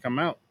days they come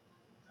out,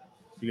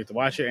 you get to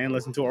watch it and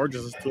listen to it, or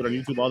just listen to it on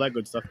YouTube, all that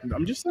good stuff.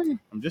 I'm just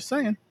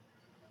saying.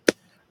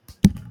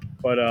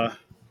 But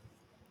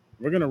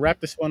we're gonna wrap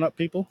this one up,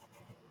 people.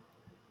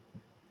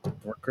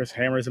 Before Chris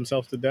hammers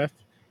himself to death.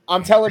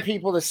 I'm telling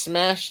people to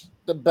smash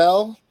the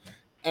bell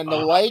and the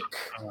like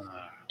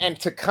and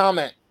to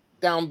comment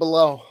down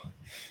below.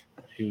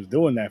 He was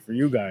doing that for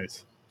you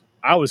guys.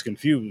 I was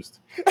confused.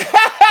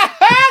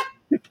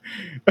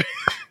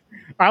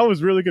 I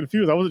was really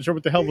confused. I wasn't sure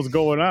what the hell was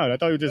going on. I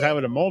thought he was just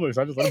having a moment,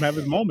 so I just let him have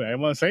his moment. I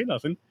didn't want to say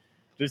nothing.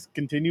 Just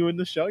continuing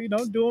the show,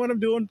 doing what I'm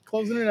doing,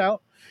 closing it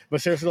out.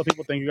 But seriously, though,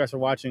 people, thank you guys for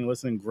watching and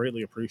listening.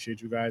 Greatly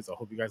appreciate you guys. I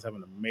hope you guys have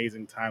an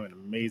amazing time, an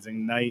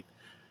amazing night.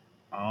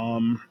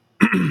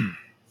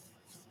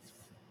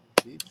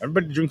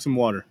 Everybody drink some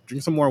water.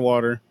 Drink some more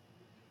water.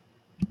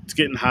 It's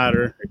getting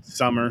hotter. It's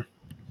summer.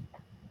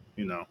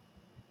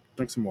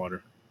 Drink some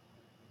water.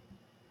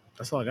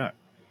 That's all I got.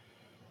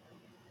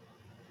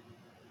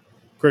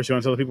 Chris, you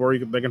want to tell the people where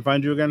they can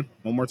find you again?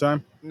 One more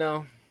time?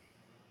 No,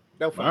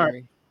 they'll find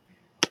me.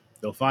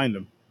 They'll find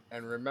them.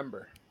 And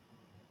remember,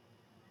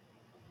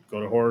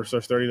 go to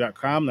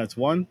horrorstuff30.com. That's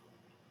 1.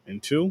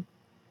 And 2,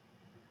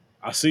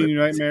 I'll see you in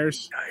your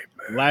nightmares.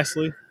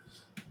 Lastly,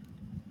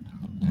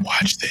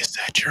 watch this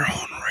at your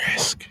own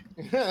risk.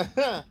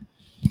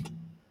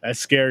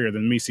 That's scarier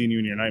than me seeing you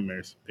in your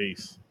nightmares.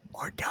 Peace.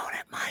 Or don't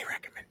at my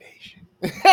recommendation.